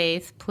 keep the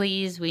faith,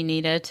 please. We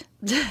need it.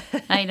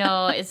 I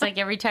know it's like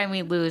every time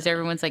we lose,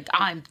 everyone's like,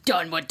 "I'm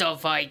done with the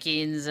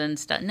Vikings" and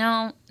stuff.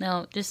 No,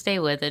 just stay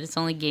with it. It's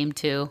only game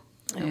 2.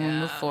 And we'll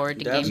move forward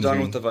to Dad's game done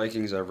 3. with the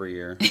Vikings every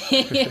year.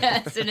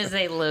 Yeah, as soon as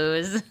they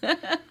lose.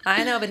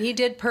 I know, but he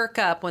did perk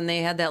up when they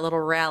had that little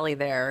rally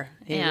there.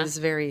 He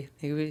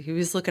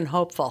was looking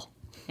hopeful.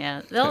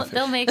 Yeah,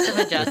 they'll make some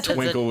adjustments. The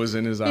twinkle was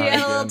in his eye.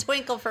 Yeah, a little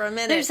twinkle for a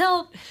minute. There's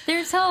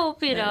hope,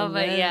 but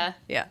yeah.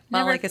 Yeah.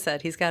 Well, like I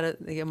said, he's got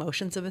the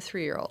emotions of a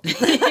 3-year-old.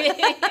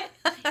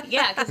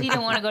 Yeah, because he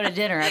didn't want to go to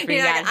dinner after he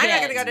got hit. I'm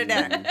not going to go to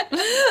dinner.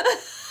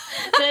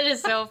 That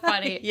is so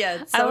funny.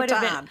 Yeah, it's so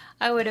Tom.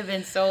 I would have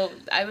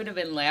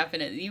been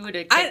laughing at you. Would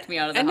have kicked me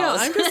out of the house.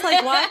 I'm just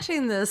like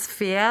watching this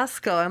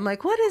fiasco. I'm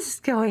like, what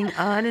is going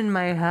on in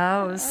my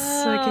house?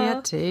 I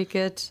can't take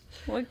it.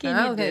 What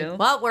can you do?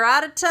 Well, we're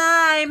out of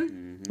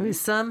time. We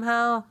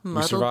somehow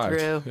muddled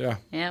through. Yeah,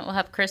 we'll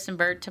have Chris and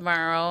Bert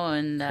tomorrow,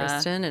 and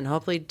Kristen, and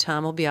hopefully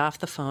Tom will be off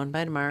the phone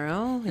by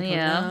tomorrow.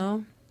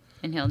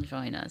 And he'll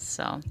join us.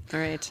 So, all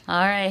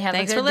right. Have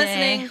Thanks a good for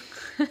day.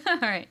 listening.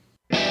 All right.